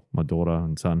 or my daughter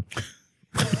and son,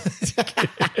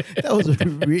 That was a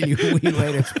really weird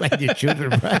way to explain your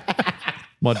children, bro.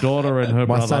 my daughter and her My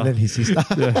brother. son and his sister.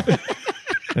 Yeah.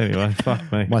 Anyway,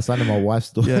 fuck me. My son and my wife's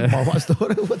daughter. Yeah. My wife's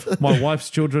daughter. What the- My wife's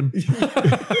children.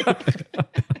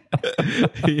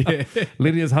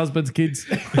 Lydia's husband's kids.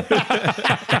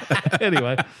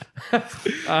 Anyway.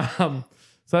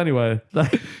 So anyway,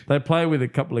 they play with a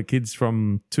couple of kids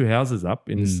from 2 houses up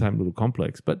in the same little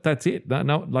complex. But that's it.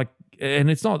 And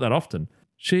it's not that often.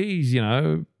 She's,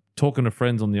 talking to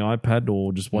friends on the iPad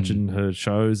or just watching her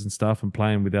shows and stuff and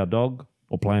playing with our dog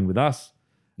or playing with us.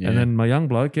 Yeah. And then my young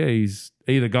bloke, he's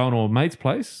either going to a mate's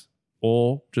place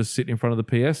or just sitting in front of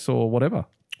the PS or whatever.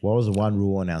 What was the one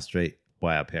rule on our street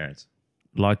by our parents?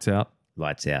 Lights out.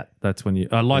 Lights out. That's when you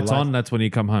lights on. That's when you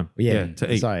come home. To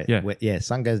eat. Sorry. Yeah,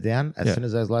 Sun goes down. As soon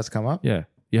as those lights come up, yeah.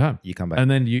 You're home. you come back.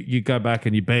 And then you go back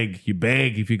and you beg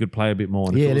if you could play a bit more.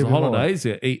 And Yeah, if it was a little bit more. holidays,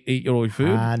 eat all your food.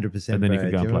 100%. And then you bro.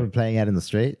 can go Do and remember play. playing out in the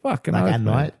street? Fucking like oath, at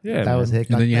man. night. Yeah, that was man. heck.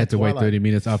 And then you had to wait Twilight. 30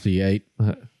 minutes after you ate.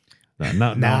 No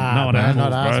one Nah, had bro, pools,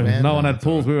 not us, bro. man. No one No, had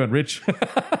pools. We weren't rich.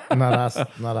 Not us.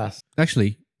 Not us.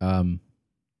 Actually,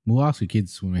 we'll ask the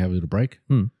kids when we have a little break.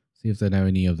 See if they know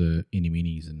any of the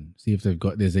meenies and see if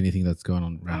there's anything that's going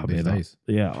on around these days.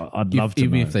 Yeah, I'd love to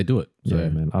Even know. if they do it. So Yeah,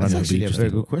 man. I don't That's know. actually a interesting.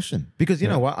 very good question. Because you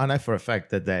know what? I know for a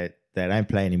fact that they don't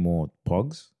play any more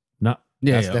Pogs. No.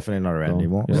 Yeah, That's yeah. definitely not around Well,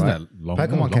 anymore. Isn't Right? that long?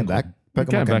 Pokemon came back.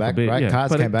 Pokemon came back, a bit, right? yeah.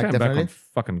 Cards But came it back, back definitely. on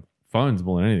fucking phones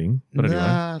more than anything. But anyway.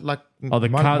 Nah, like Oh, the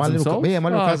cards little, themselves? yeah, my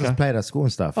little Oh, cousins okay. played at school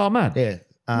and stuff. Oh, man. Yeah.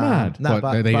 Mad. No,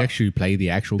 But they actually play the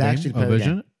actual they game actually play the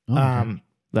version? game. Oh, okay.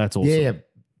 That's awesome. Yeah,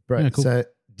 bro. Yeah, cool. So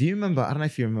do you remember? I don't know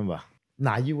if you remember.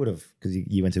 Nah, you would have because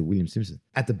you went to William Simpson.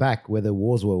 At the back where the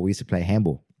walls were, we used to play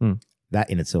handball. That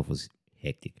in itself was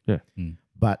hectic. Yeah.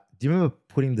 But do you remember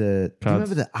putting the? Do you Cards-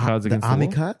 remember cards the against the army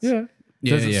wall? cards? Yeah.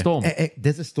 Yeah, Desert yeah. Storm.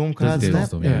 There's a storm cards. Desert Snap,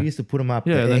 Storm, and yeah. we used to put them up.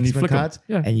 Yeah, the then you X-Men flick 'em. cards,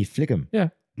 Yeah. and you flick them. Yeah.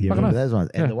 You Fucking remember nice. those ones?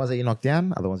 And Yeah. the ones that you knock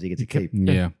down are the ones you get to keep.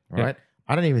 Yeah. Right?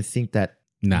 I don't even think that.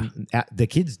 Nah. The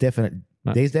kids definitely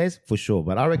No. these days for sure,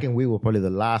 but I reckon we were probably the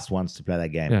last ones to play that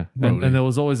game. Yeah. Probably. And there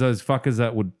was always those fuckers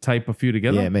that would tape a few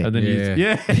together. Yeah, me. And then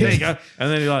Yeah. there you go.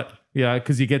 And then you're like, yeah,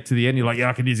 because you get to the end, you're like, yeah,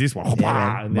 I can use this one.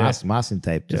 Yeah, And man. Masking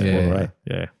tape just Yeah. all the way.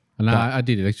 yeah. And I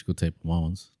did electrical tape on my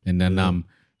ones. And then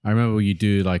I remember you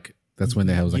do like, that's when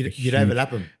there was like You'd overlap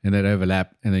them. and they'd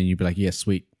overlap. And then you'd be like, yeah,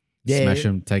 sweet. Yeah, Smash yeah.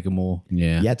 them, take them all.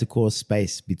 Yeah. You had to cause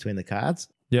space between the cards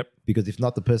Yep. because if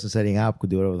not, the person setting up could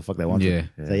do whatever the fuck they wanted.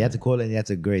 Yeah. So you had to call it and you had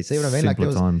to agree. See what I mean? Simpler there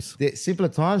was times. simpler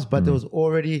times, but there was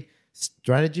already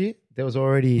strategy. There was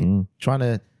already trying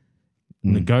to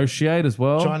Negotiate as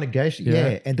well. negotiate. Yeah,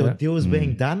 Yeah. And there were deals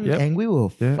being done. Yep. And we were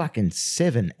Yeah. fucking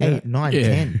 7, 8, 9, Yeah.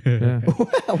 10. Yeah.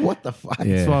 What the fuck?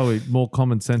 Yeah. That's why we're more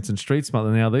common sense and street smart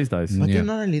than they are these days. But Yeah. then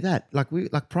not only that, like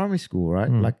primary school,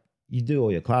 right? Like you do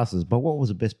all your classes, but what was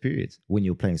the best periods? When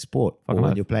you were playing sport, or Fucking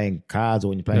when oath. you're playing cards, or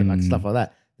when you're playing like stuff like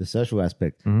that. The social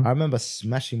aspect. I remember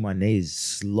smashing my knees,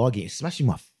 slogging, smashing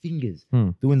my fingers,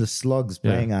 doing the slogs,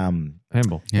 playing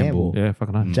Handball. handball. Yeah,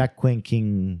 fucking nice. Jack, Queen,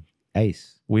 King,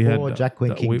 Ace. We had or Jack,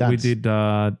 Queen, King, we Dunce. did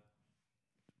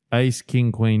Ace,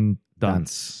 King, Queen,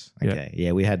 Dunce. Dunce. Okay,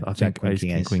 yeah, we had I Jack, think Queen, Ace, King,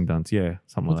 King, Ace. Queen, Dunce. Yeah,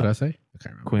 something What like did I that. say? I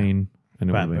can't remember. Queen. And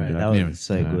it Right, would have been bro, Jack. that was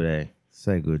so good, eh?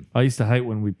 So good. I used to hate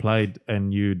when we played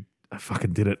and I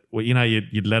fucking did it. Well, you know,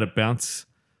 you'd let it bounce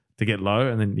to get low,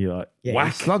 and then you're like, Yeah, whack.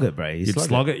 you slog it, bro. You'd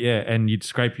slog it, yeah, and you'd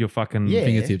scrape your fucking Yeah.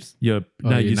 Fingertips. Your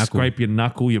your you'd knuckle. scrape your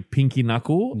knuckle, your pinky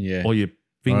knuckle, Yeah. or your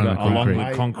finger Or on the along concrete.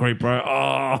 with concrete, bro.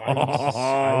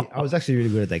 Oh, I was actually really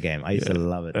good at that game. I used to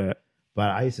love it. Yeah. But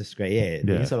I used to scrape,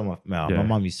 the Yeah. inside of my mouth. Yeah. My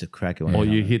mom used to crack it. When or I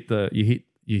you hit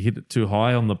it too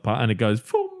high on the part, and it goes,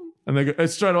 boom, and they go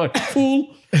straight away,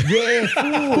 fool, yeah,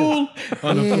 fool.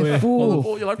 On the Yeah, floor. on the fool.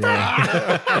 floor. You're like,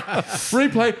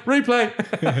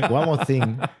 replay. One more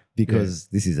thing, because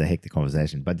this is a hectic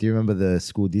conversation. But do you remember the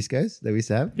school discos that we used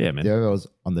to have? Yeah, man. Do you remember it was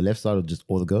on the left side of just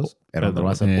all the girls, and on the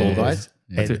right side Yeah. all the guys,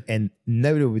 That's and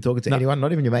nobody would be talking to No. anyone,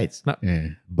 not even your mates. No. Yeah.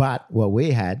 But what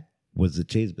we had was the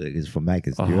cheeseburgers from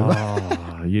Macca's. Do you remember?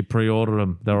 Oh, you pre-order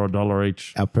them. They were $1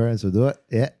 each. Our parents would do it.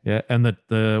 Yeah. Yeah, and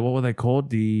the what were they called?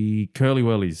 The curly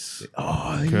whirlies.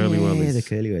 Oh, Curly yeah, Wellies. the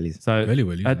curly wellies. So Curly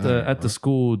Wellies, at the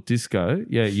school disco,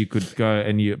 yeah, you could go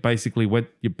and you basically went.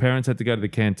 Your parents had to go to the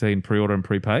canteen, pre-order and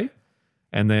prepay,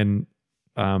 and then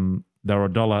they were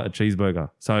 $1 a cheeseburger.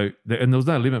 So and there was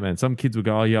no limit, man. Some kids would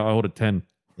go, oh yeah, I ordered 10.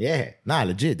 Yeah. Nah,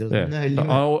 legit. There was Yeah, no limit.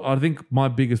 I think my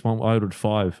biggest one I ordered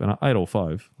 5, and I ate all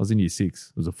 5. I was in year 6.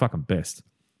 It was the fucking best.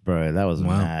 Bro, that was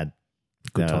Wow. mad.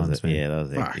 Good That was times, it. man. Yeah, that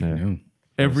was Fuck, it. you know.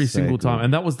 Every so single time, good.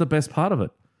 and that was the best part of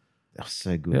it. That was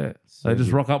so good. Yeah, So they just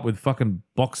good. rock up with fucking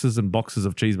boxes and boxes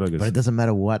of cheeseburgers. But it doesn't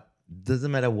matter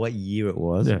what year it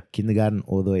was. Yeah. Kindergarten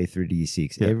all the way through to year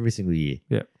 6. Yeah. Every single year.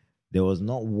 Yeah. There was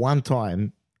not one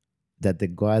time that the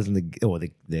guys and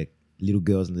the little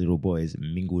girls and the little boys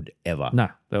mingled ever. Nah,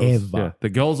 that was, Ever. yeah. The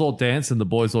girls all dance and the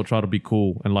boys all try to be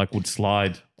cool and like would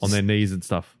slide on their knees and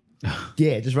stuff.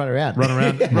 Yeah, just run around. Run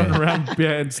around,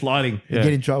 yeah, and sliding. You Yeah.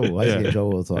 get in trouble. I used to Yeah. get in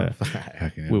trouble all the time.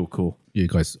 Fucking hell. We were cool. You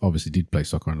guys obviously did play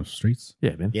soccer on the streets.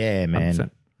 Yeah, man. Yeah, man.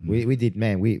 100%. We did,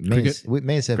 man. Me Cricket?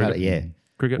 and Seth had it, yeah.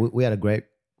 Cricket. We had a great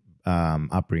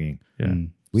upbringing. Yeah.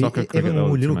 We, Soccer, cricket, even they when we were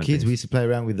were two little main kids, things. we used to play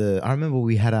around with I remember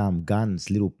we had guns,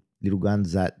 little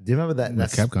guns that. Do you remember that cap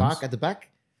spark guns? at the back?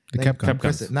 The They cap press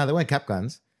guns. it. No, they weren't cap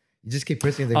guns. You just keep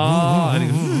pressing it. Oh,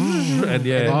 and, and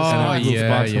yeah, Oh, and little yeah,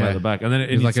 sparks come yeah. out the back, and then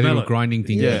It's you like a smell little it. grinding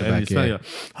thing Yeah, at the and back. you smell Yeah. it.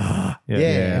 Yeah, Yeah,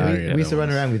 yeah, we used to that run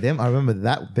was- around with them. I remember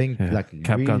that being yeah. like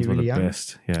Cap really, guns were really the young.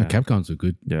 best. Yeah, The cap guns were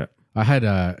good. yeah. I had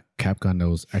a cap gun that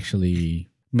was actually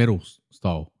metal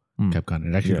style cap gun.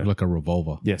 It actually Yeah. looked like a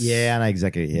revolver. Yes. Yeah, I know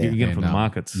exactly. You Yeah, get it from the And,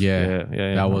 markets. Yeah,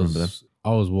 yeah. that I remember them. was. I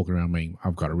was walking around being,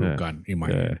 I've got a real Yeah. gun in my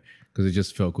Yeah. hand because it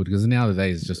just felt good. Because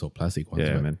nowadays it's just all plastic ones.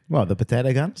 Yeah, but man. well, the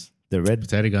potato guns, the red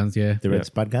Potato guns, yeah, red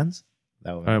spud guns.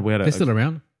 That were, We had they're still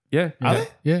around. yeah. Are yeah.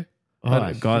 they? Yeah, I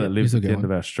had a guy that You lived still at the get end of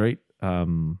one? our street.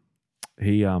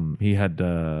 He had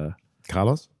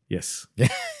Carlos. yes,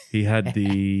 he had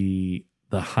the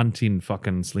hunting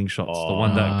fucking slingshots, the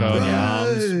one that go in your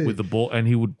arms with the ball, and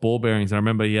he would ball bearings. And I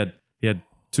remember he had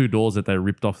 2 doors that they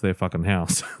ripped off their fucking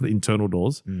house, the internal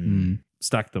doors,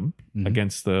 stacked them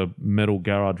against the metal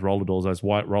garage roller doors, those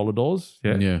white roller doors.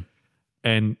 Yeah, yeah.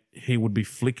 and he would be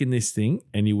flicking this thing,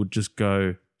 and you would just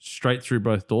go straight through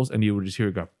both doors, and you would just hear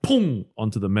it go boom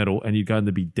onto the metal, and you'd go and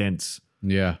there'd be dents.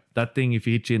 Yeah. That thing, if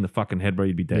you hit you in the fucking head, bro,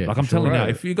 you'd be dead. Yeah, like I'm for sure. telling you now, Right.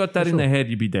 if you got that in the head,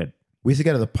 you'd be dead. We used to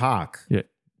go to the park Yeah.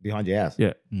 behind your house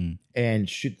Yeah. and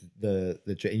shoot the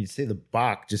tree, and you see the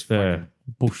bark just Yeah. fucking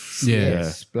Bush. Yeah.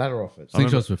 splatter off it.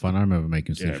 Slingshots were fun. I remember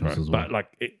making Yeah, slingshots bro. as well. But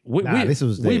like, this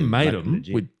was we the- made like, them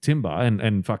legit. with timber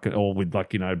and fucking, or with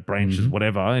like, branches,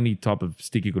 whatever, any type of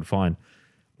stick you could find.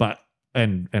 But,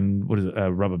 and what is it,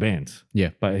 rubber bands.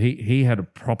 Yeah. But he had a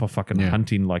proper fucking Yeah.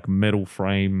 hunting, like metal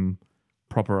frame,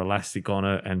 proper elastic on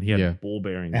it, and he had Yeah. ball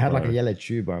bearings. It had like bro. a yellow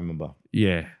tube, I remember.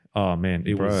 Yeah. Oh, man.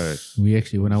 It Bro. was. We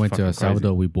actually, when I went to fucking El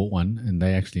Salvador, we bought one and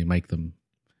they actually make them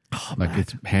Oh, like man.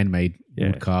 it's handmade, Yeah.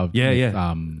 wood carved. Yeah, with,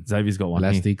 yeah. Xavier's got one.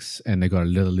 Here. Elastics, and they got a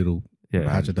little Yeah.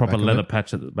 patch at the Proper back of leather it.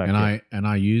 patch at the back. and yeah.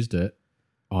 I used it.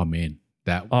 Oh man,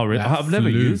 that Oh, really? that I've never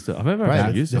flew. used it. I've never Right,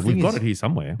 actually the- used the it. We've thing got is- it here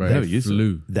somewhere. Bro, I've never it used it.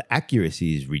 flew. The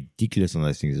accuracy is ridiculous on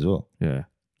those things as well. Yeah.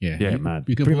 Yeah, Yeah, you, mad.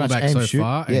 You can Pretty pull it much back aim, so shoot.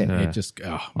 far, and Yeah. it just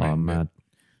Oh, man.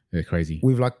 they're crazy.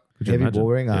 With like Could you heavy imagine? ball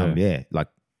bearing, Yeah. like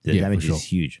the Yeah, damage for sure. is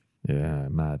huge. Yeah,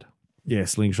 mad. Yeah,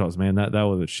 slingshots, man. That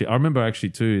was the shit. I remember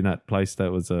actually too in that place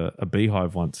that was a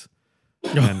beehive once,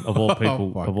 and of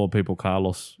all people,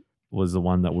 Carlos was the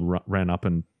one that would ran up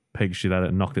and peg shit at it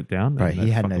and knocked it down. Right, and he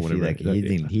that had fucker no would've fear. wrecked Like,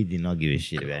 it. he did not give a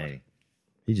shit about anything.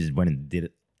 He just went and did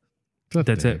it.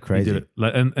 That's it. Crazy. He did it.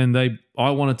 Like, and I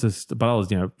wanted to, but I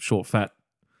was short, fat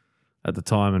at the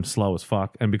time and slow as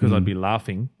fuck. And because I'd be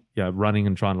laughing, running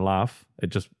and trying to laugh, it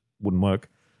just wouldn't work.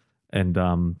 And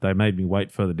they made me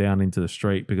wait further down into the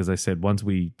street because they said once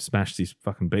we smashed this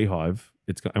fucking beehive,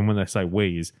 and when they say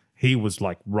we, is he was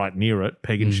like right near it,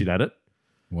 pegging shit at it.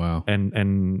 Wow.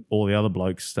 And all the other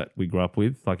blokes that we grew up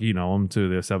with, like them too,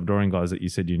 the Salvadorian guys that you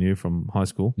said you knew from high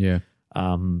school, Yeah.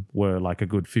 were like a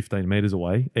good 15 meters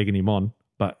away, egging him on.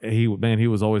 But he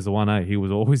was always the one, eh? He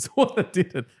was always the one that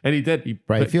did it. And he did.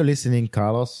 Bro, if you're listening,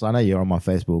 Carlos, I know you're on my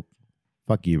Facebook.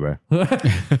 Fuck you, bro.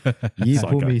 You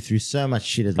Psycho. put me through so much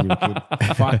shit as a little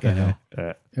kid. Fucking hell.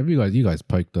 Have you guys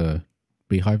poked a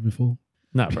beehive before?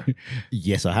 No, bro.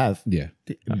 Yes, I have. Yeah,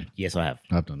 Yes, I have.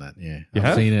 I've done that. Yeah, You I've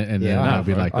have? seen it, and then I I'll have,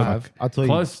 be bro. like, I have. I'll tell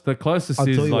you. The closest I'll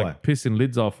is tell you like why. pissing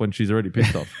lids off when she's already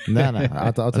pissed off. No.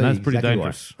 I'll tell you that's pretty exactly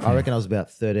dangerous. why. I reckon I was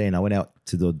about 13. I went out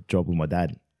to the job with my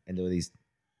dad, and there were these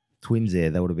twins there.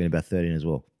 They would have been about 13 as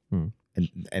well.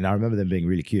 And I remember them being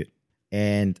really cute.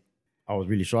 And I was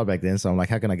really shy back then, so I'm like,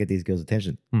 how can I get these girls'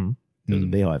 attention? There was a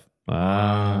beehive.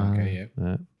 Ah, okay,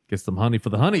 yeah. Get some honey for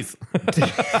the honeys.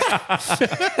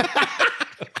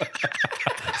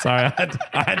 Sorry,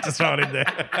 I had to throw it in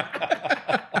there.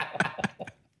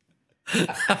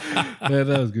 yeah,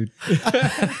 that was good.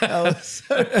 That was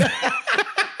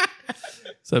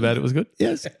So bad it was good.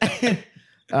 yes.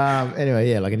 Anyway,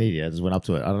 yeah, like an idiot. I just went up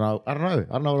to it. I don't know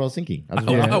what I was thinking. I just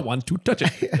I want to touch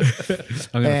it.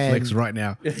 I'm gonna And- flex right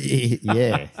now.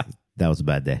 yeah, that was a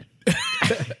bad day.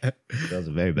 That was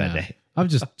a very bad day. I've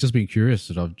just been curious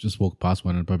that I've just walked past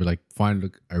one and probably like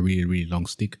find a really, really long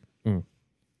stick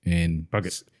and Poke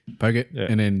it. Yeah.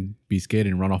 and then be scared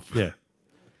and run off. Yeah.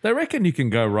 They reckon you can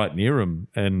go right near them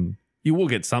and you will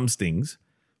get some stings,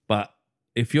 but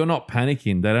if you're not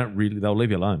panicking, they'll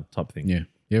leave you alone type thing. Yeah.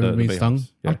 You ever been stung?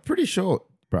 beehives. Yeah. I'm pretty sure,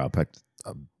 bro. I packed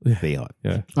a beehive.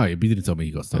 Yeah. Oh, yeah, but you didn't tell me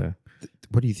you got stung. Yeah.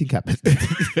 What do you think happened,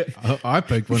 I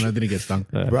poked one. I didn't get stung.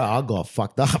 bro? I got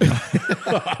fucked up.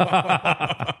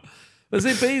 But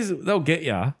see, bees, they'll get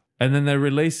you, and then they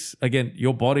release again.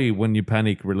 Your body, when you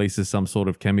panic, releases some sort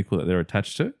of chemical that they're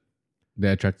attached to.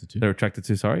 They're attracted to. They're attracted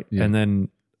to. Sorry, Yeah. and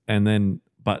then,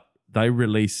 but they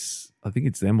release. I think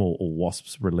it's them or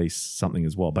wasps release something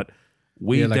as well. But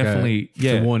we Yeah, like definitely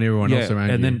to warn everyone else around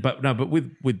and you. then, but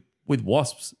with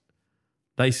wasps,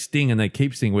 they sting and they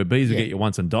keep stinging. Where bees will Yeah. get you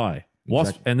once and die.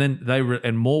 Wasps, Exactly. and then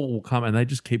and more will come and they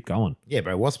just keep going. Yeah,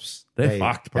 bro. Wasps. They're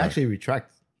fucked, bro. They actually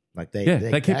retract. Like they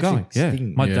They keep actually going. Yeah.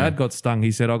 sting. My Yeah. dad got stung.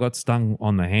 He said, I got stung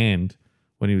on the hand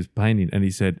when he was painting. And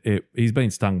he said, he's been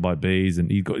stung by bees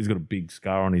and he's got a big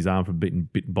scar on his arm from bitten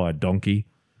by a donkey.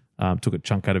 Took a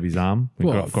chunk out of his arm.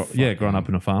 What? Growing up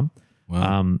in a farm.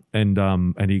 Wow.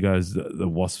 And he goes, the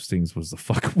wasp stings was the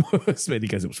fucking worst, man. He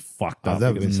goes, it was fucked up. I've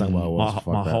never He goes, been stung by a wasp.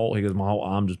 my Fuck that. whole, he goes, my whole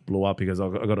arm just blew up. He goes, I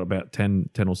got about 10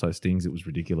 or so stings. It was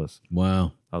ridiculous.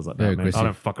 Wow. I was like, Very no, man, I aggressive.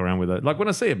 don't fuck around with it. Like when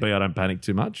I see a bee, I don't panic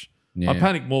too much. Yeah. I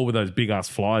panic more with those big ass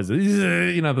flies.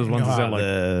 You know, those ones that sound like,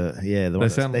 the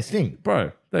ones they sting.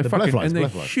 bro, they're the fucking, blowflies, and they're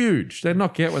blowflies. huge. They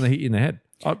knock you out when they hit you in the head.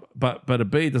 But a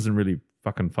bee doesn't really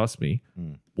fucking fuss me.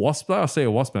 Wasp, though, I see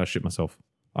a wasp and I shit myself.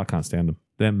 I can't stand them.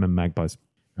 Them and magpies.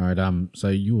 All right. So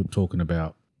you were talking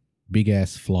about big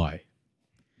ass fly.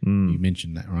 You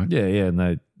mentioned that, right? Yeah, and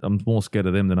I'm more scared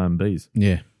of them than I am bees.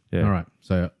 Yeah. Yeah. All right.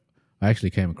 So I actually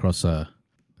came across a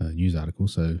news article.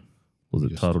 So Was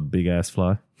it titled Big Ass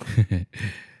Fly?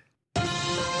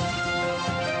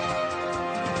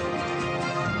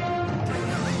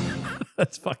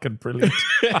 That's fucking brilliant.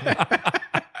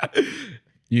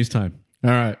 news time. All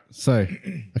right. So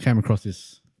I came across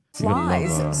this.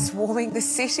 Flies swarming the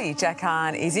city. Jack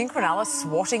Hahn is in Cronulla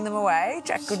swatting them away.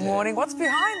 Jack, good morning. What's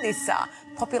behind this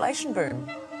population boom?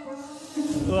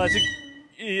 Well,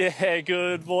 yeah,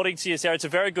 good morning to you, Sarah. It's a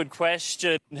very good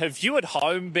question. Have you at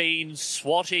home been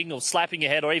swatting or slapping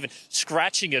your head or even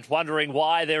scratching it, wondering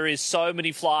why there is so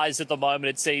many flies at the moment?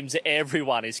 It seems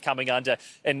everyone is coming under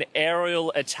an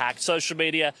aerial attack. Social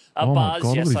media, a buzz.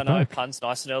 God, yes, I know, back. puns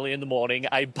nice and early in the morning.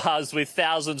 A buzz with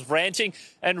thousands ranting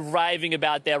and raving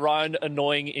about their own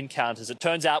annoying encounters. It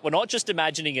turns out we're not just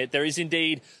imagining it. There is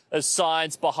indeed a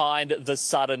science behind the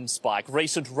sudden spike.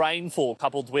 Recent rainfall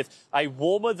coupled with a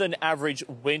warmer than average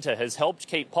winter has helped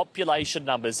keep population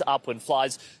numbers up when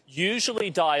flies usually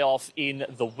die off in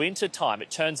the winter time.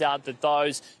 It turns out that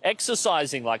those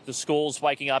exercising, like the schools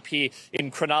waking up here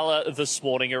in Cronulla this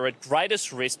morning, are at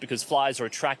greatest risk because flies are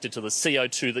attracted to the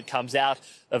CO2 that comes out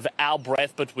of our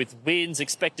breath, but with winds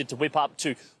expected to whip up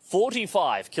to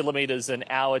 45 kilometres an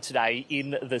hour today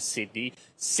in the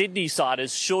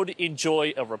Sydney-siders should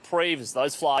enjoy a reprieve as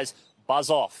those flies buzz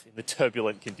off in the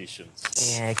turbulent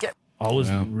conditions. Yeah, I was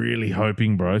really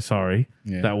hoping, bro,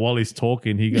 Yeah. that while he's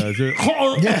talking, he goes,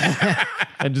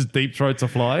 and just deep throats a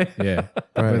fly. Yeah.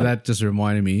 But that just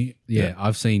reminded me. Yeah,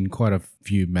 I've seen quite a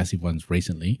few massive ones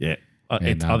recently. Yeah.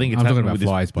 And, I think it's I'm talking happening about with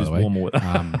flies, by this the way. warmer weather.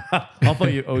 I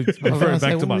thought you were referring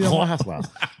back to my my hot. house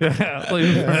last. I thought you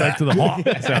were referring back to the hot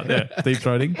that's out there, deep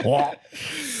throating.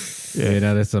 Yeah,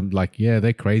 no, there's some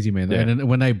they're crazy, man. Yeah. And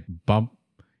when they bump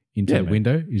into the man.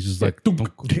 window, it's just like,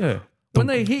 Yeah. When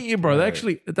they hit you, bro, they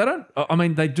don't, I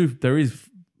mean, they do, there is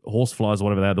horse flies or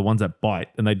whatever they are, the ones that bite,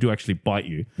 and they do actually bite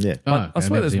you. Yeah. But Oh, I okay, swear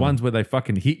never there's seen ones where they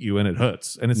fucking hit you and it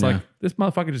hurts. And it's Yeah. like, this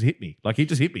motherfucker just hit me. Like, he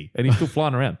just hit me and he's still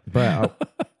flying around. But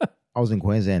I was in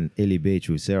Queensland, Ely Beach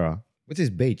with Sarah. What's this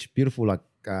beach? Beautiful, like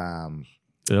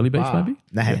Early beach, bar. maybe?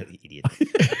 Nah, idiot.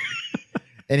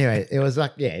 Anyway, it was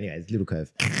like, it's a little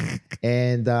cove.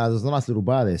 And there was a nice little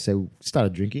bar there. So we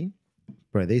started drinking.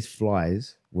 Bro, these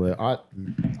flies were, I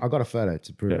got a photo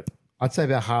to prove it. I'd say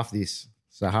about half this.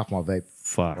 So half my vape,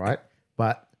 Fuck. right?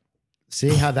 But see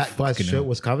how that guy's Fucking shirt hell.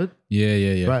 was covered?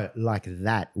 yeah. Bro, like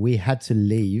that. We had to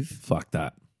leave Fuck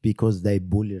that. because they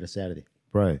bullied us out of there.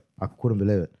 Bro, I couldn't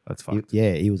believe it. That's fucked.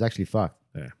 He was actually fucked.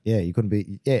 Yeah. You couldn't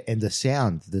be. Yeah, and the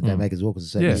sound that they make as well was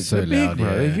so Yeah, big. so they're big, loud, bro.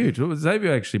 yeah. They're huge. It was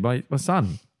Xavier, actually, my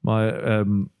son,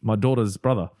 my daughter's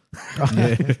brother.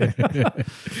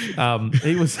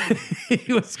 He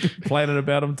was complaining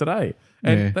about them today,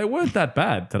 and Yeah. they weren't that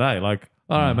bad today. Like,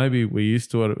 all right, maybe we're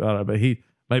used to it, I don't know, but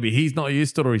maybe he's not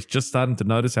used to it, or he's just starting to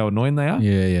notice how annoying they are.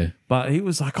 Yeah. But he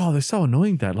was like, "Oh, they're so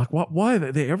annoying, Dad. Like, what? Why are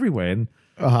they? They're everywhere." And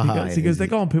he goes, "They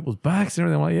go on people's backs and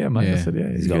everything." I'm like, "Yeah, mate." I Yeah. said, "Yeah."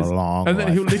 He's He got goes- a long And then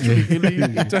life. he literally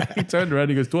he turned around. And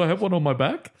he goes, "Do I have one on my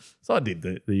back?" So I did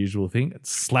the usual thing, and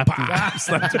slapped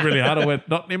him really hard. I went,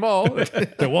 "Not anymore."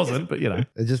 There wasn't, but you know.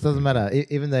 It just doesn't matter.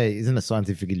 Even though isn't it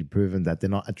scientifically proven that they're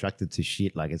not attracted to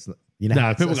shit? Like it's not, you know. No,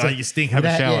 how people it's- go, "You stink, have a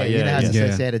you know- shower." you know how it's yeah.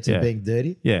 associated to Yeah. being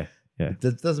dirty. Yeah, yeah,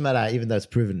 It doesn't matter, even though it's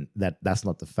proven that that's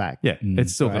not the fact. yeah.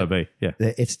 It's still gonna be. Yeah,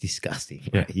 It's disgusting.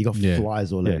 Yeah. You got Yeah.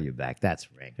 flies all Yeah. over your back. That's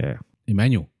rank. yeah.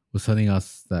 Emmanuel was telling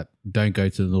us that don't go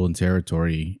to the Northern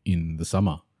Territory in the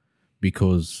summer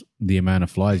because the amount of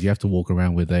flies, you have to walk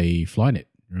around with a fly net.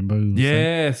 Remember? he was saying?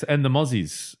 Yes, and the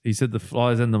mozzies. He said the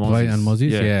flies and the mozzies. Fly and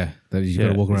mozzies, yeah. That you got Yeah,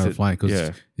 to walk he around said- with flying because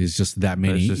yeah. there's just that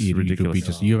many. It's just you could be ridiculous.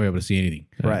 just you won't be able to see anything.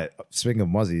 Right. Speaking of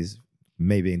mozzies,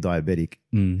 me being diabetic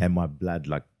Mm. and my blood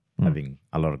like having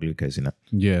a lot of glucose in it.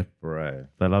 Yeah. Bro.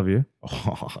 They love you.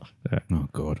 Oh, Oh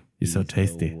God. You're so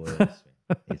tasty.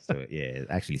 It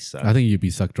actually sucks. I think you'd be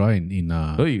sucked dry in.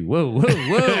 Hey, whoa!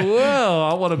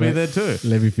 I want to be there too.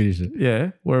 Let me finish it.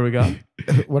 Yeah, where are we going?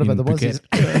 What about in the mozzies?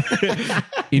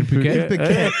 In Phuket,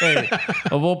 Hey,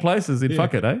 of all places, in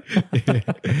fuck it, eh?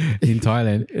 in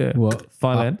Thailand. Yeah. Well,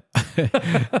 Thailand.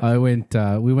 I went.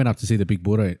 We went up to see the big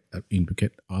Buddha in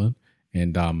Phuket Island,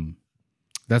 and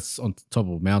that's on top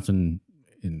of a mountain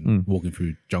and walking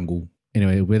through jungle.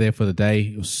 Anyway, we're there for the day.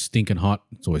 It was stinking hot.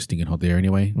 It's always stinking hot there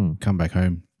anyway. Come back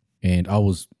home, and I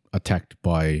was attacked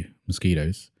by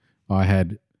mosquitoes. I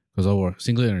had, because I wore a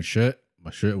singlet and a shirt.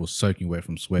 My shirt was soaking wet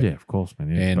from sweat. Yeah, of course, man.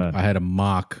 Yeah, and bad. I had a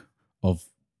mark of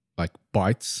like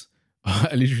bites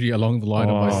literally along the line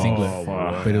of my singlet.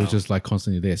 wow. But it was just like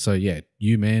constantly there. So yeah,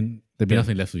 you man, there'd be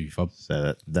nothing left of you, Fob.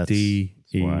 So that's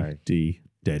D-E-D, why-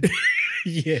 dead.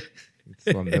 Yeah.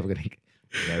 so I'm never gonna.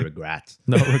 No regrets.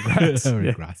 No regrets. No Yeah.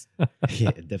 regrets.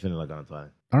 Yeah, definitely not going to try.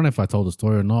 I don't know if I told the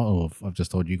story or not, or if I've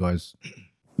just told you guys.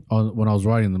 When I was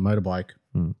riding the motorbike,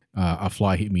 a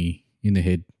fly hit me in the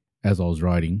head as I was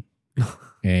riding,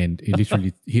 and it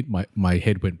literally hit my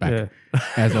head went back. Yeah.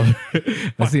 As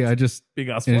I just Big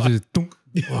ass and fly. it's just dunk.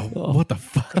 Oh, what the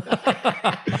fuck?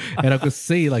 And I could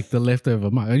see like the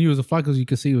leftover mark. I knew it was a fly because you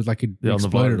could see it was like it Yeah,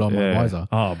 exploded on yeah. my visor.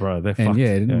 Oh, bro, they're And fucked.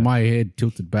 yeah, my head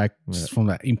tilted back just from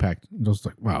that impact. It was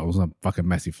like, wow, it was a fucking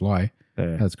massive fly.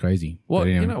 Yeah. That's crazy. Well, But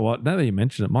anyway. you know what? Now that you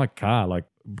mention it, my car, like,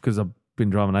 because I've been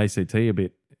driving ACT a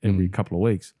bit every couple of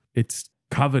weeks, it's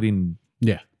covered in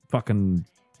Yeah. fucking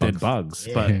dead bugs,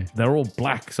 but Yeah. they're all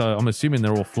black. So I'm assuming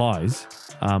they're all flies.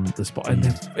 The spot, and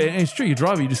it's true. You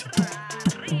drive it, you just what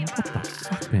the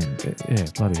fuck, man? Yeah,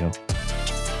 bloody hell.